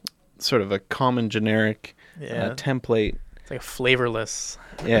sort of a common generic template. It's like a flavorless.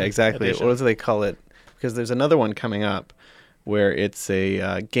 Yeah, exactly. edition. What do they call it? Because there's another one coming up where it's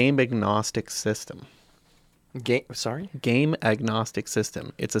a game agnostic system. Sorry? Game agnostic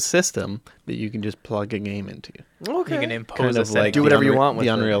system. It's a system that you can just plug a game into. Okay. You can impose Kind a of setting like Do on whatever it. you want with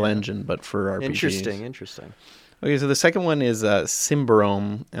the it, Unreal yeah. Engine, but for RPGs. Interesting. Okay, so the second one is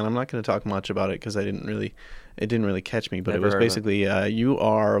Symbarome, and I'm not going to talk much about it because it didn't really catch me. But Never it was heard of it. basically you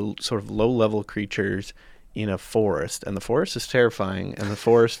are sort of low-level creatures in a forest, and the forest is terrifying, and the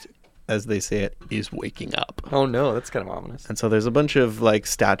forest, as they say it, is waking up. Oh no, that's kind of ominous. And so there's a bunch of like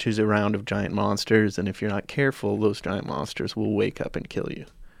statues around of giant monsters, and if you're not careful, those giant monsters will wake up and kill you.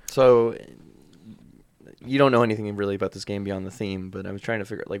 So you don't know anything really about this game beyond the theme, but I was trying to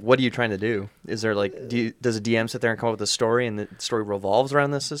figure like, what are you trying to do? Is there like, does a DM sit there and come up with a story, and the story revolves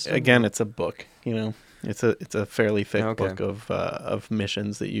around this system? Again, it's a book, It's a fairly thick Okay. book of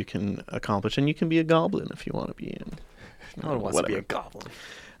missions that you can accomplish, and you can be a goblin if you want to be in. No one wants to be a goblin.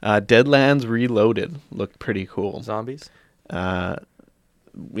 Deadlands Reloaded looked pretty cool. Zombies? Yeah,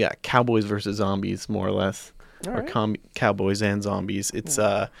 cowboys versus zombies, more or less, All or right. cowboys and zombies. It's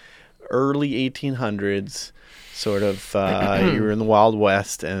early 1800s, sort of. You were in the Wild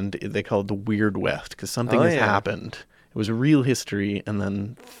West, and they call it the Weird West because something Oh, has yeah. happened. It was real history, and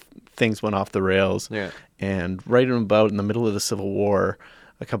then things went off the rails. Yeah. And right about in the middle of the Civil War,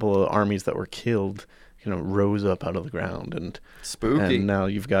 a couple of armies that were killed, rose up out of the ground, and Spooky. And now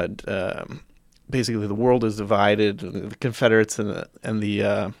you've got basically the world is divided. The Confederates and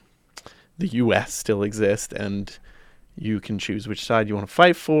the U.S. still exist, and you can choose which side you want to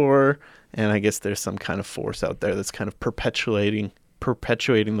fight for. And I guess there's some kind of force out there that's kind of perpetuating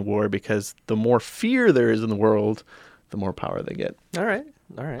the war, because the more fear there is in the world, the more power they get. All right.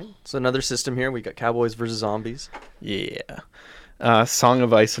 So another system here. We got cowboys versus zombies. Yeah. Song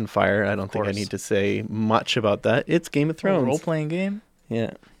of Ice and Fire. I don't think I course. need to say much about that. It's Game of Thrones. Role-playing game?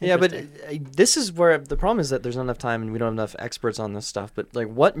 Yeah. Yeah, but this is where the problem is that there's not enough time and we don't have enough experts on this stuff. But like,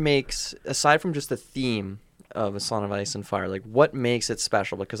 what makes, aside from just the theme of A Song of Ice and Fire, like what makes it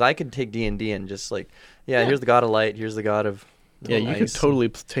special? Because I could take D&D and just like, here's the god of light, here's the god of Yeah, you could ice. totally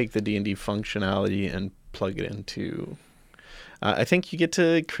take the D&D functionality and plug it into... I think you get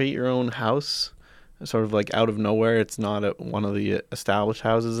to create your own house, sort of like out of nowhere. It's not one of the established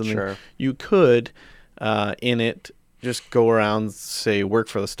houses. And Sure. then you could, in it, just go around, say, work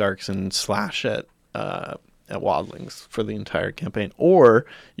for the Starks and slash at wildlings for the entire campaign. Or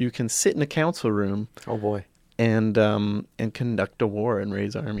you can sit in a council room Oh boy. and conduct a war and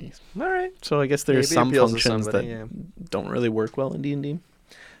raise armies. All right. So I guess there's Maybe some appeals to functions somebody, that don't really work well in D&D.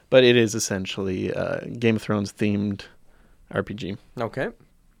 But it is essentially Game of Thrones themed RPG. Okay.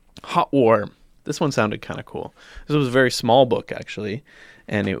 Hot War. This one sounded kind of cool. This was a very small book, actually.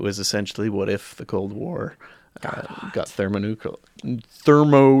 And it was essentially what if the Cold War got thermonuclear.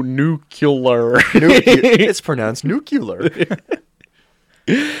 It's pronounced nuclear.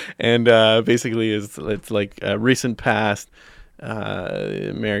 And basically it's like recent past,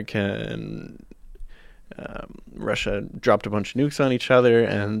 America and Russia dropped a bunch of nukes on each other,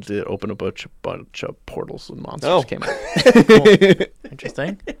 and it opened a bunch of portals and monsters came out. Cool.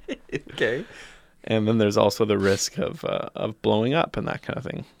 Interesting. Okay. And then there's also the risk of blowing up and that kind of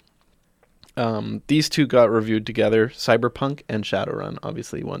thing. These two got reviewed together, Cyberpunk and Shadowrun,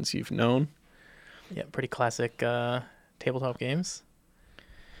 obviously ones you've known. Yeah, pretty classic tabletop games.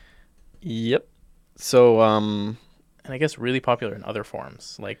 Yep. So, And I guess really popular in other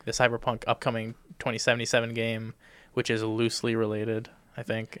forms, like the Cyberpunk upcoming 2077 game, which is loosely related, I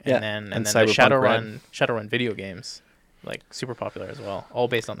think. Yeah, And and then the Cyberpunk Shadowrun video games, like super popular as well, all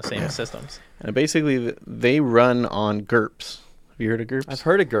based on the same systems. and basically they run on GURPS. Have you heard of GURPS? I've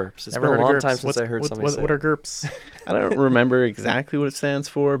heard of GURPS. It's Never been a heard of long GURPS. time since I heard somebody say What it. are GURPS? I don't remember exactly what it stands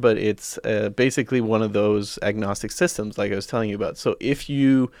for, but it's basically one of those agnostic systems like I was telling you about. So if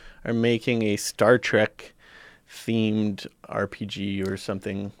you are making a Star Trek themed RPG or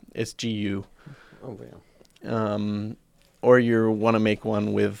something, it's GU. Oh, yeah. Or you want to make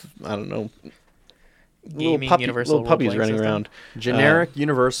one with, I don't know, Gaming universal little puppies role-playing running system. around. Generic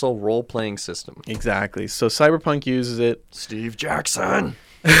universal role-playing system. Exactly. So Cyberpunk uses it. Steve Jackson.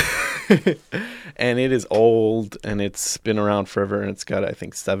 And it is old, and it's been around forever, and it's got, I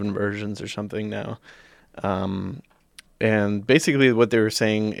think, 7 versions or something now. And basically what they were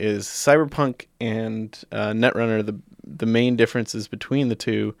saying is Cyberpunk and Netrunner, the main differences between the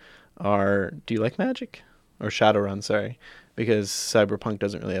two are, do you like magic? Or Shadowrun, sorry. Because Cyberpunk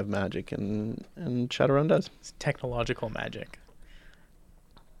doesn't really have magic, and Shadowrun does. It's technological magic.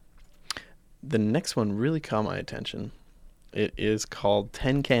 The next one really caught my attention. It is called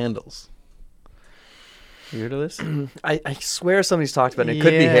 10 Candles. You heard of this? I swear somebody's talked about it. It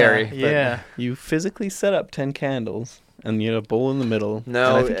could be Harry. But Yeah. You physically set up 10 candles, and you have a bowl in the middle.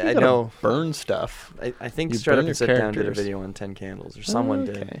 No, and I think you I gotta know. burn stuff. I think You Straight burn Up your and Sit Down did a characters. video on 10 Candles, or someone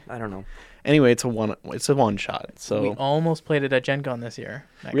did. Okay. I don't know. Anyway, it's a one shot. So We almost played it at Gen Con this year.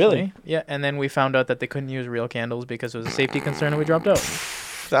 Actually. Really? Yeah, and then we found out that they couldn't use real candles because it was a safety concern and we dropped out.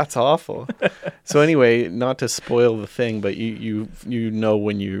 That's awful. So anyway, not to spoil the thing, but you know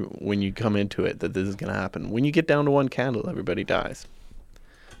when you come into it that this is going to happen. When you get down to one candle, everybody dies.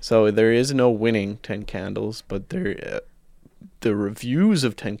 So there is no winning 10 candles, but the reviews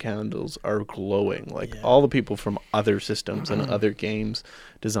of 10 candles are glowing. Like all the people from other systems and other games,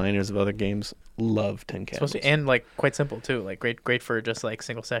 designers of other games, love 10 candles. And like quite simple too. Like great for just like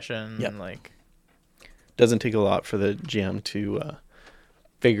single session. Yep. And like Doesn't take a lot for the GM to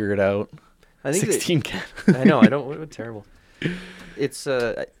figure it out. I think 16 candles. I know. I don't. What terrible. It's.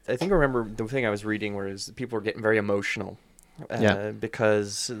 I think I remember the thing I was reading was people were getting very emotional.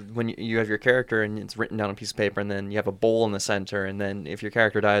 Because when you have your character and it's written down on a piece of paper, and then you have a bowl in the center, and then if your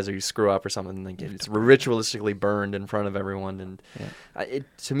character dies or you screw up or something, like it's ritualistically burned in front of everyone. And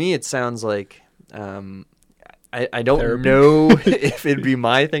to me, it sounds like I don't Therapy. know if it'd be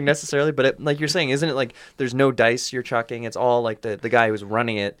my thing necessarily, but like you're saying, isn't it like there's no dice you're chucking? It's all like the guy who's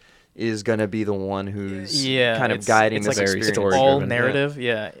running it is going to be the one who's kind of guiding it's this like experience. all story-driven. narrative.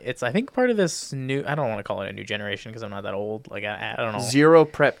 Yeah. It's I think part of this new. I don't want to call it a new generation because I'm not that old. Like I don't know. Zero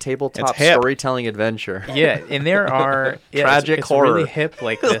prep tabletop It's hip. storytelling adventure. Yeah, and there are Tragic it's horror. really hip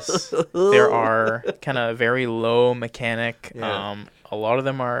like this. There are kind of very low mechanic. Yeah. A lot of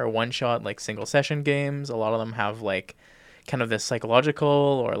them are one shot like single session games. A lot of them have like kind of this psychological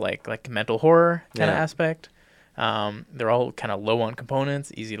or like mental horror kind of aspect. They're all kind of low on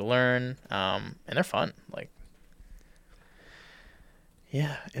components, easy to learn, and they're fun. Like,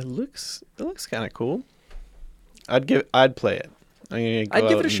 Yeah, it looks kind of cool. I'd play it. I'm gonna I'd go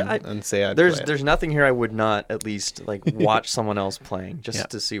give out it a shot. and say I'd play it. There's nothing here I would not at least like watch someone else playing just Yeah.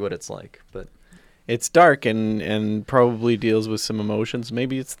 to see what it's like. But It's dark and probably deals with some emotions.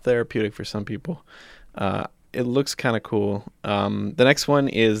 Maybe it's therapeutic for some people. It looks kind of cool. The next one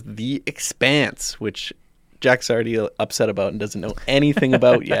is The Expanse, which Jack's already upset about and doesn't know anything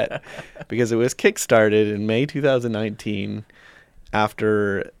about yet because it was kickstarted in May 2019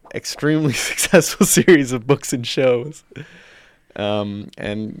 after extremely successful series of books and shows.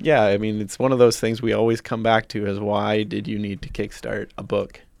 And yeah, I mean, it's one of those things we always come back to is why did you need to kickstart a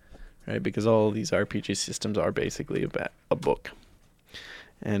book, right? Because all of these RPG systems are basically a book.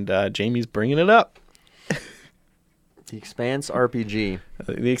 And Jamie's bringing it up. The Expanse RPG.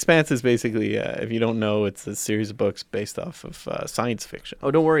 The Expanse is basically, if you don't know, it's a series of books based off of science fiction. Oh,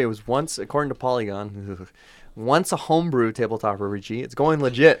 don't worry. It was once, according to Polygon, once a homebrew tabletop RPG. It's going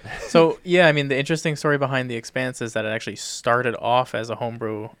legit. so yeah, I mean, the interesting story behind The Expanse is that it actually started off as a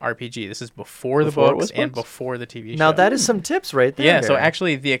homebrew RPG. This is before the Before it books was and books? before the TV show. Now that is some tips right there. Yeah, so Gary.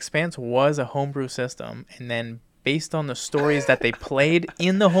 actually, The Expanse was a homebrew system, and then based on the stories that they played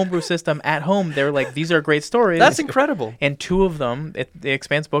in the homebrew system at home, they're like, these are great stories. That's incredible. And two of them, the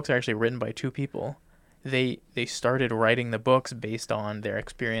Expanse books are actually written by two people. They started writing the books based on their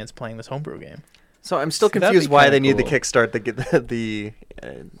experience playing this homebrew game. So I'm still See, that'd confused be why kinda they need the cool. kickstart the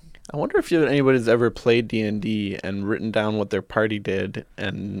I wonder if anybody's ever played D&D and written down what their party did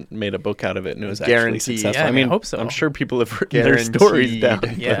and made a book out of it and it was actually Guaranteed. successful. Yeah, I mean, I hope so. I'm sure people have written their stories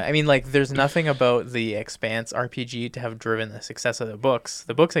Guaranteed. down. Yeah, I mean, like, there's nothing about the Expanse RPG to have driven the success of the books.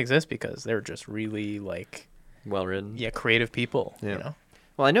 The books exist because they're just really, like, well written. creative people, Yeah. you know?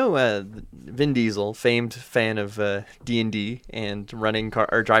 Well, I know Vin Diesel, famed fan of D&D and driving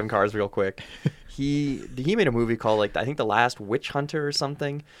cars real quick. He made a movie called I think The Last Witch Hunter or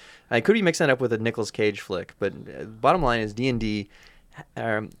something. I could be mixing it up with a Nicolas Cage flick, but bottom line is D&D.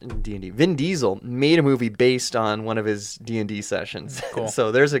 Vin Diesel made a movie based on one of his D&D sessions. Cool.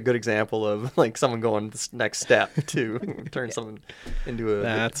 So there's a good example of someone going this next step to turn something into a.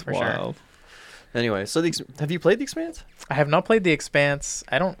 That's For sure. wild. Anyway, so have you played The Expanse? I have not played The Expanse.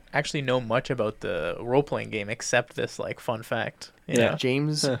 I don't actually know much about the role-playing game except this, like, fun fact. You Yeah. know?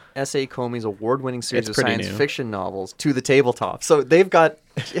 James S.A. Comey's award-winning series It's of pretty science new. fiction novels to the tabletop. So they've got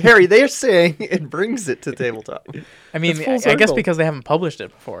Harry. They're saying it brings it to tabletop. I mean, It's full I guess circle. because they haven't published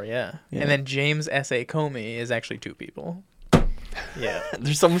it before, yeah. Yeah. And then James S.A. Comey is actually two people. Yeah.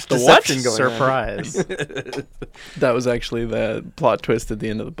 There's so much The deception what? going Surprise. That was actually the plot twist at the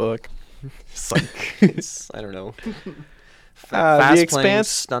end of the book. on. I don't know. The Fast-playing, Expanse-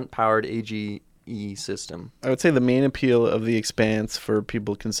 stunt-powered AGE system. I would say the main appeal of The Expanse for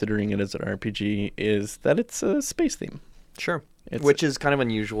people considering it as an RPG is that it's a space theme. Sure. It's Which is kind of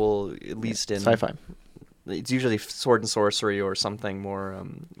unusual, at least in sci-fi. It's usually sword and sorcery or something more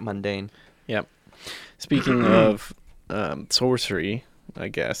mundane. Yep. Speaking of sorcery, I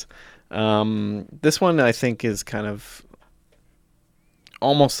guess, this one I think is kind of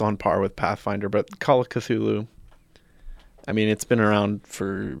almost on par with Pathfinder, but Call of Cthulhu. I mean, it's been around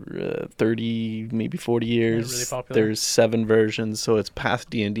for 30, maybe 40 years. really popular. There's 7 versions, so it's past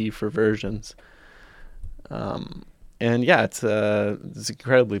D&D for versions. And yeah, it's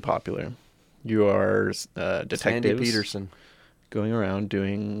incredibly popular. You are Sandy detectives Peterson. going around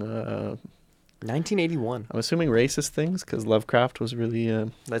doing, 1981. I'm assuming racist things, because Lovecraft was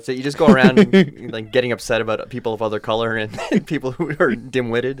really... That's it. You just go around like getting upset about people of other color and people who are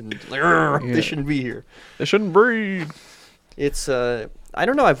dim-witted and like, Yeah. they shouldn't be here. They shouldn't breed. It's I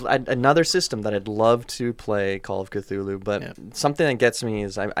don't know. I've another system that I'd love to play Call of Cthulhu, but Yeah. something that gets me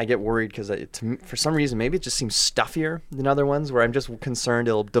is I get worried because for some reason maybe it just seems stuffier than other ones. Where I'm just concerned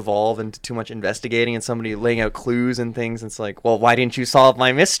it'll devolve into too much investigating and somebody laying out clues and things. It's like, well, why didn't you solve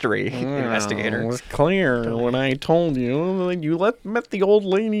my mystery, It investigator? was clear when I told you that you met the old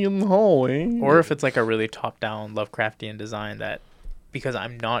lady in the hallway. Or if it's like a really top-down Lovecraftian design that, because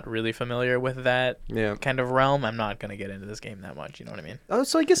I'm not really familiar with that Yeah. kind of realm, I'm not going to get into this game that much. You know what I mean? Oh,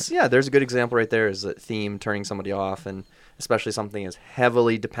 so I guess yeah, there's a good example right there. Is that theme turning somebody off, and especially something as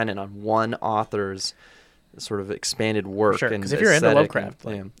heavily dependent on one author's sort of expanded work. Sure, and because if you're into aesthetic Lovecraft,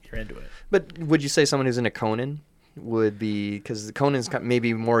 and- like, you're into it. But would you say someone who's into Conan would be, because Conan's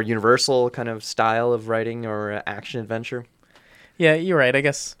maybe more universal kind of style of writing or action adventure? Yeah, you're right. I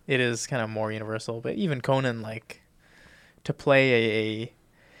guess it is kind of more universal, but even Conan, like, to play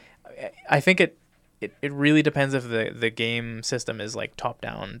I think it really depends if the game system is like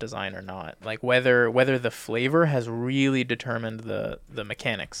top-down design or not. Like whether the flavor has really determined the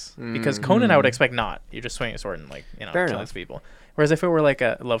mechanics. Because Conan, I would expect not. You're just swinging a sword and like, Fair killing enough. people. Whereas if it were like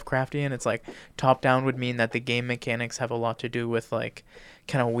a Lovecraftian, it's like top-down would mean that the game mechanics have a lot to do with like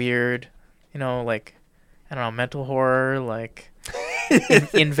kind of weird, like, I don't know, mental horror, like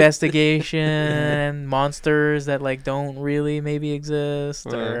investigation, monsters that like don't really maybe exist,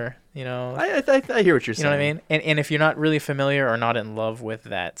 or I hear what you're saying. you know what I mean? And if you're not really familiar or not in love with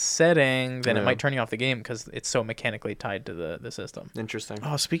that setting, then it Yeah. might turn you off the game because it's so mechanically tied to the system. Interesting.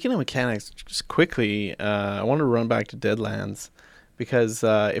 Oh, speaking of mechanics, just quickly, I want to run back to Deadlands, because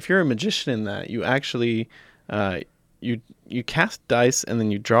if you're a magician in that, you actually you cast dice and then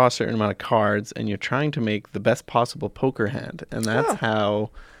you draw a certain amount of cards, and you're trying to make the best possible poker hand, and that's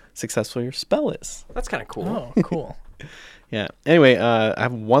how successful your spell is. That's kind of cool. Oh, cool. Yeah. Anyway, I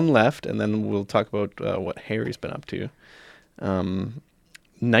have one left, and then we'll talk about what Harry's been up to.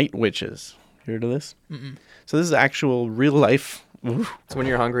 Night Witches. You heard of this? Mm-mm. So this is actual real life. So when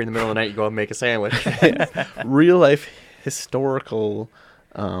you're hungry in the middle of the night, you go and make a sandwich. Real life historical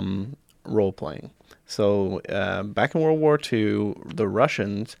role playing. So back in World War II, the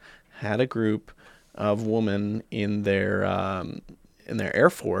Russians had a group of women in their Air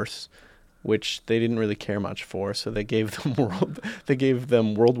Force, which they didn't really care much for. So they gave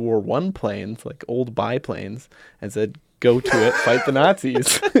them World War I planes, like old biplanes, and said, "Go to it, fight the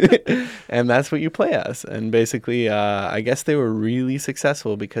Nazis." And that's what you play as. And basically, I guess they were really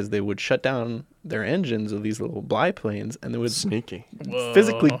successful because they would shut down their engines of these little biplanes, and they would Sneaky.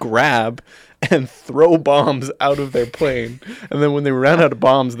 physically grab and throw bombs out of their plane. And then when they ran out of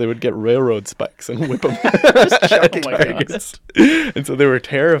bombs, they would get railroad spikes and whip them. Oh my God. And so they were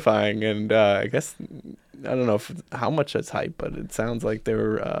terrifying. And I guess, I don't know how much that's hype, but it sounds like they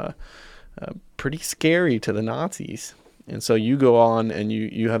were pretty scary to the Nazis. And so you go on and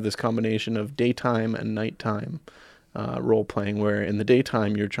you have this combination of daytime and nighttime role playing, where in the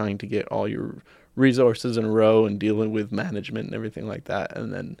daytime you're trying to get all your resources in a row and dealing with management and everything like that.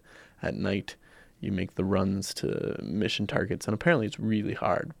 And then at night you make the runs to mission targets. And apparently it's really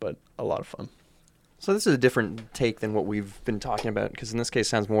hard, but a lot of fun. So this is a different take than what we've been talking about, because in this case it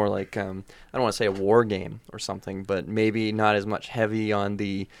sounds more like, I don't want to say a war game or something, but maybe not as much heavy on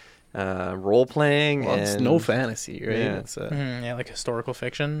the role playing. Well, it's no fantasy, right? Yeah. It's Yeah, like historical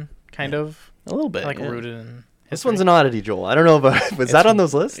fiction, kind of. a little bit Like yeah. rooted in This history. one's an oddity, Joel. I don't know about, was that on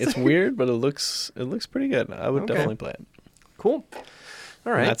those lists? It's weird, but it looks pretty good. I would Okay. definitely play it. Cool.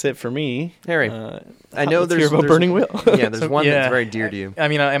 All right. And that's it for me. Harry, I know let's hear there's about Burning Wheel. Yeah, there's one yeah. that's very dear to you. I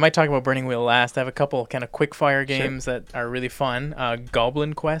mean, I might talk about Burning Wheel last. I have a couple kind of quick fire games that are really fun.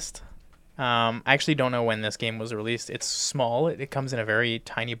 Goblin Quest. I actually don't know when this game was released. It's small. It comes in a very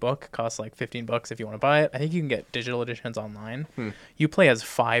tiny book. Costs like $15 if you want to buy it. I think you can get digital editions online. You play as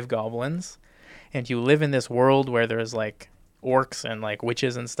 5 goblins, and you live in this world where there's like orcs and like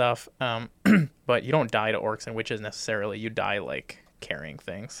witches and stuff. But you don't die to orcs and witches necessarily. You die like carrying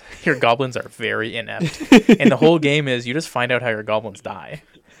things. Your goblins are very inept, and the whole game is you just find out how your goblins die.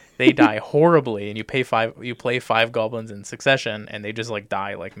 they die horribly, and you play 5 goblins in succession, and they just like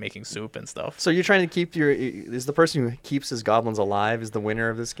die like making soup and stuff. So you're trying to keep is the person who keeps his goblins alive is the winner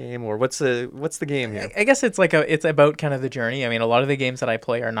of this game, or what's the game here? I guess it's about kind of the journey. I mean, a lot of the games that I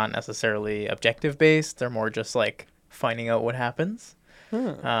play are not necessarily objective based. They're more just like finding out what happens.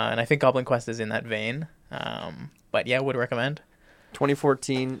 And I think Goblin Quest is in that vein. But yeah, would recommend.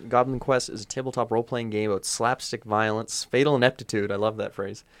 2014, Goblin Quest is a tabletop role-playing game about slapstick violence, fatal ineptitude, I love that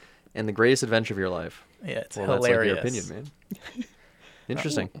phrase, and the greatest adventure of your life. Yeah, it's That's hilarious. like your opinion, man.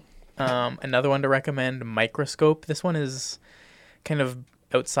 Interesting. Another one to recommend, Microscope. This one is kind of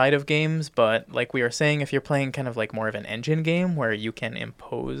outside of games, but like we were saying, if you're playing kind of like more of an engine game where you can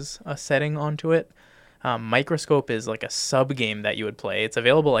impose a setting onto it, Microscope is like a sub-game that you would play. It's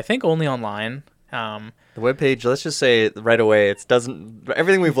available, I think, only online. The webpage, let's just say right away,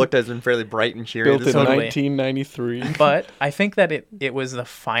 everything we've looked at has been fairly bright and cheery. Built in Totally. 1993. But I think that it was the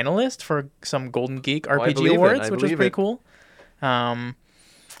finalist for some Golden Geek RPG Awards, which was pretty cool.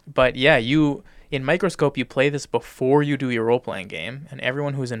 But yeah, in Microscope, you play this before you do your role-playing game, and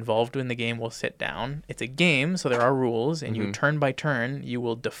everyone who's involved in the game will sit down. It's a game, so there are rules, and you turn by turn, you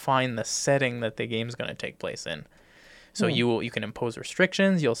will define the setting that the game's going to take place in. So you can impose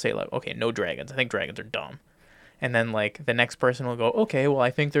restrictions. You'll say like, okay, no dragons. I think dragons are dumb. And then like the next person will go, okay, well, I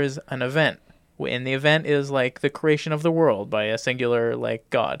think there's an event. And the event is like the creation of the world by a singular like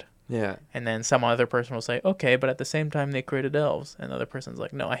god. Yeah. And then some other person will say, okay, but at the same time they created elves. And the other person's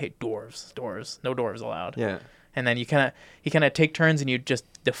like, no, I hate dwarves. No dwarves allowed. Yeah. And then you kind of take turns and you just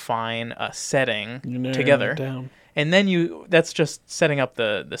define a setting narrow together. it down. And then that's just setting up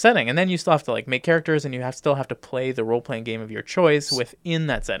the setting. And then you still have to like make characters, and you still have to play the role-playing game of your choice within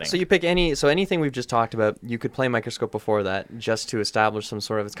that setting. So you pick anything we've just talked about, you could play Microscope before that just to establish some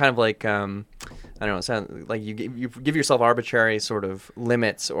sort of, it's kind of like, I don't know, it sounds like you give yourself arbitrary sort of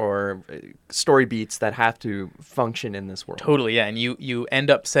limits or story beats that have to function in this world. Totally, yeah. And you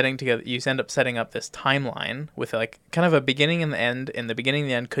end up setting up this timeline with like kind of a beginning and the end, and the beginning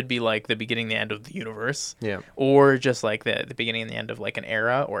and the end could be like the beginning and the end of the universe. Yeah. Or just like the beginning and the end of like an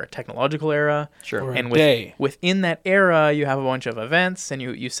era or a technological era. Sure. Or a And day. within that era, you have a bunch of events, and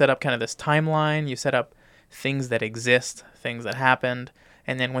you set up kind of this timeline. You set up things that exist, things that happened,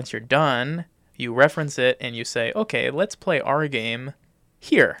 and then once you're done, you reference it and you say, okay, let's play our game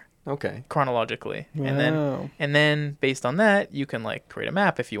here Okay. chronologically. Wow. And then based on that, you can like create a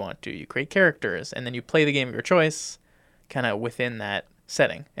map if you want to. You create characters, and then you play the game of your choice kind of within that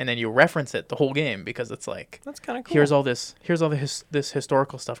setting, and then you reference it the whole game, because it's like, That's kind of cool. here's all this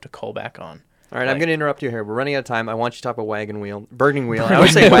historical stuff to call back on. All right, I'm like- going to interrupt you here. We're running out of time. I want you to talk about Burning Wheel. I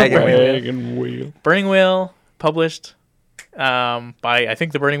always say Wagon Wheel. Wagon wheel. Burning Wheel, published by, I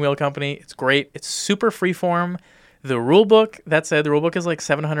think, the Burning Wheel Company. It's great. It's super freeform. The rulebook, that said, the rulebook is like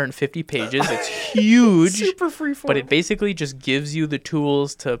 750 pages. It's huge. Super freeform. But it basically just gives you the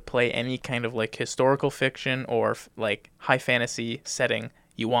tools to play any kind of like historical fiction or like high fantasy setting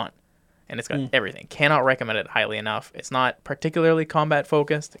you want. And it's got everything. Cannot recommend it highly enough. It's not particularly combat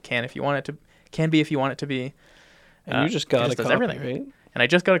focused. It can be if you want it to be. And you just got it a does copy, everything. right? And I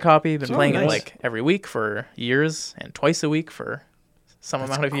just got a copy. Been playing it nice. like every week for years, and twice a week for some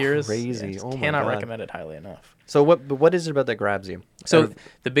amount of years. crazy. Just Oh my cannot God. recommend it highly enough. So what is it about that grabs you? So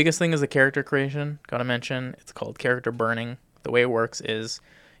the biggest thing is the character creation. Gotta mention, it's called character burning. The way it works is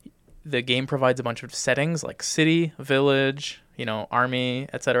the game provides a bunch of settings like city, village, army,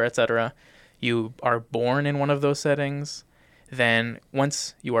 etc., etc. You are born in one of those settings. Then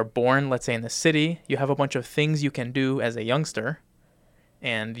once you are born, let's say in the city, you have a bunch of things you can do as a youngster,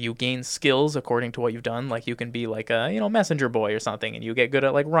 and you gain skills according to what you've done. Like you can be like a messenger boy or something, and you get good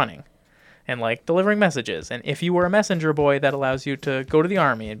at like running and like delivering messages. And if you were a messenger boy, that allows you to go to the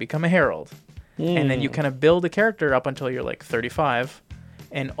army and become a herald. And then you kind of build a character up until you're like 35,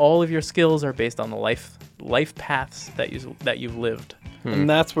 and all of your skills are based on the life paths that you've lived. And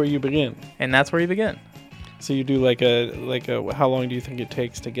that's where you begin. And that's where you begin. So you do like a how long do you think it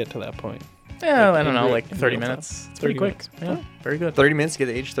takes to get to that point? Yeah, Like I don't know, in like real 30 time. minutes. It's 30 pretty quick. minutes. Yeah, very good. 30 minutes to get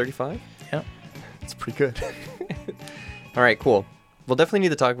to age 35? Yeah. It's pretty good. All right, cool. We'll definitely need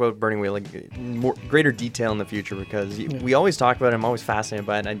to talk about Burning Wheel in greater detail in the future, because we always talk about it. I'm always fascinated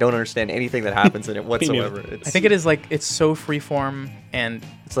by it, and I don't understand anything that happens in it whatsoever. I think it is like, it's so freeform, and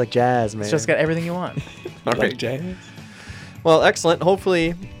It's like jazz, man. it's just got everything you want. All Like right. jazz? Well, excellent.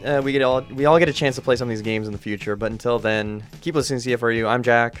 Hopefully, we all get a chance to play some of these games in the future. But until then, keep listening to CFRU. I'm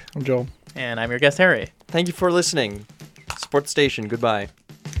Jack. I'm Joel. And I'm your guest, Harry. Thank you for listening. Support the station. Goodbye.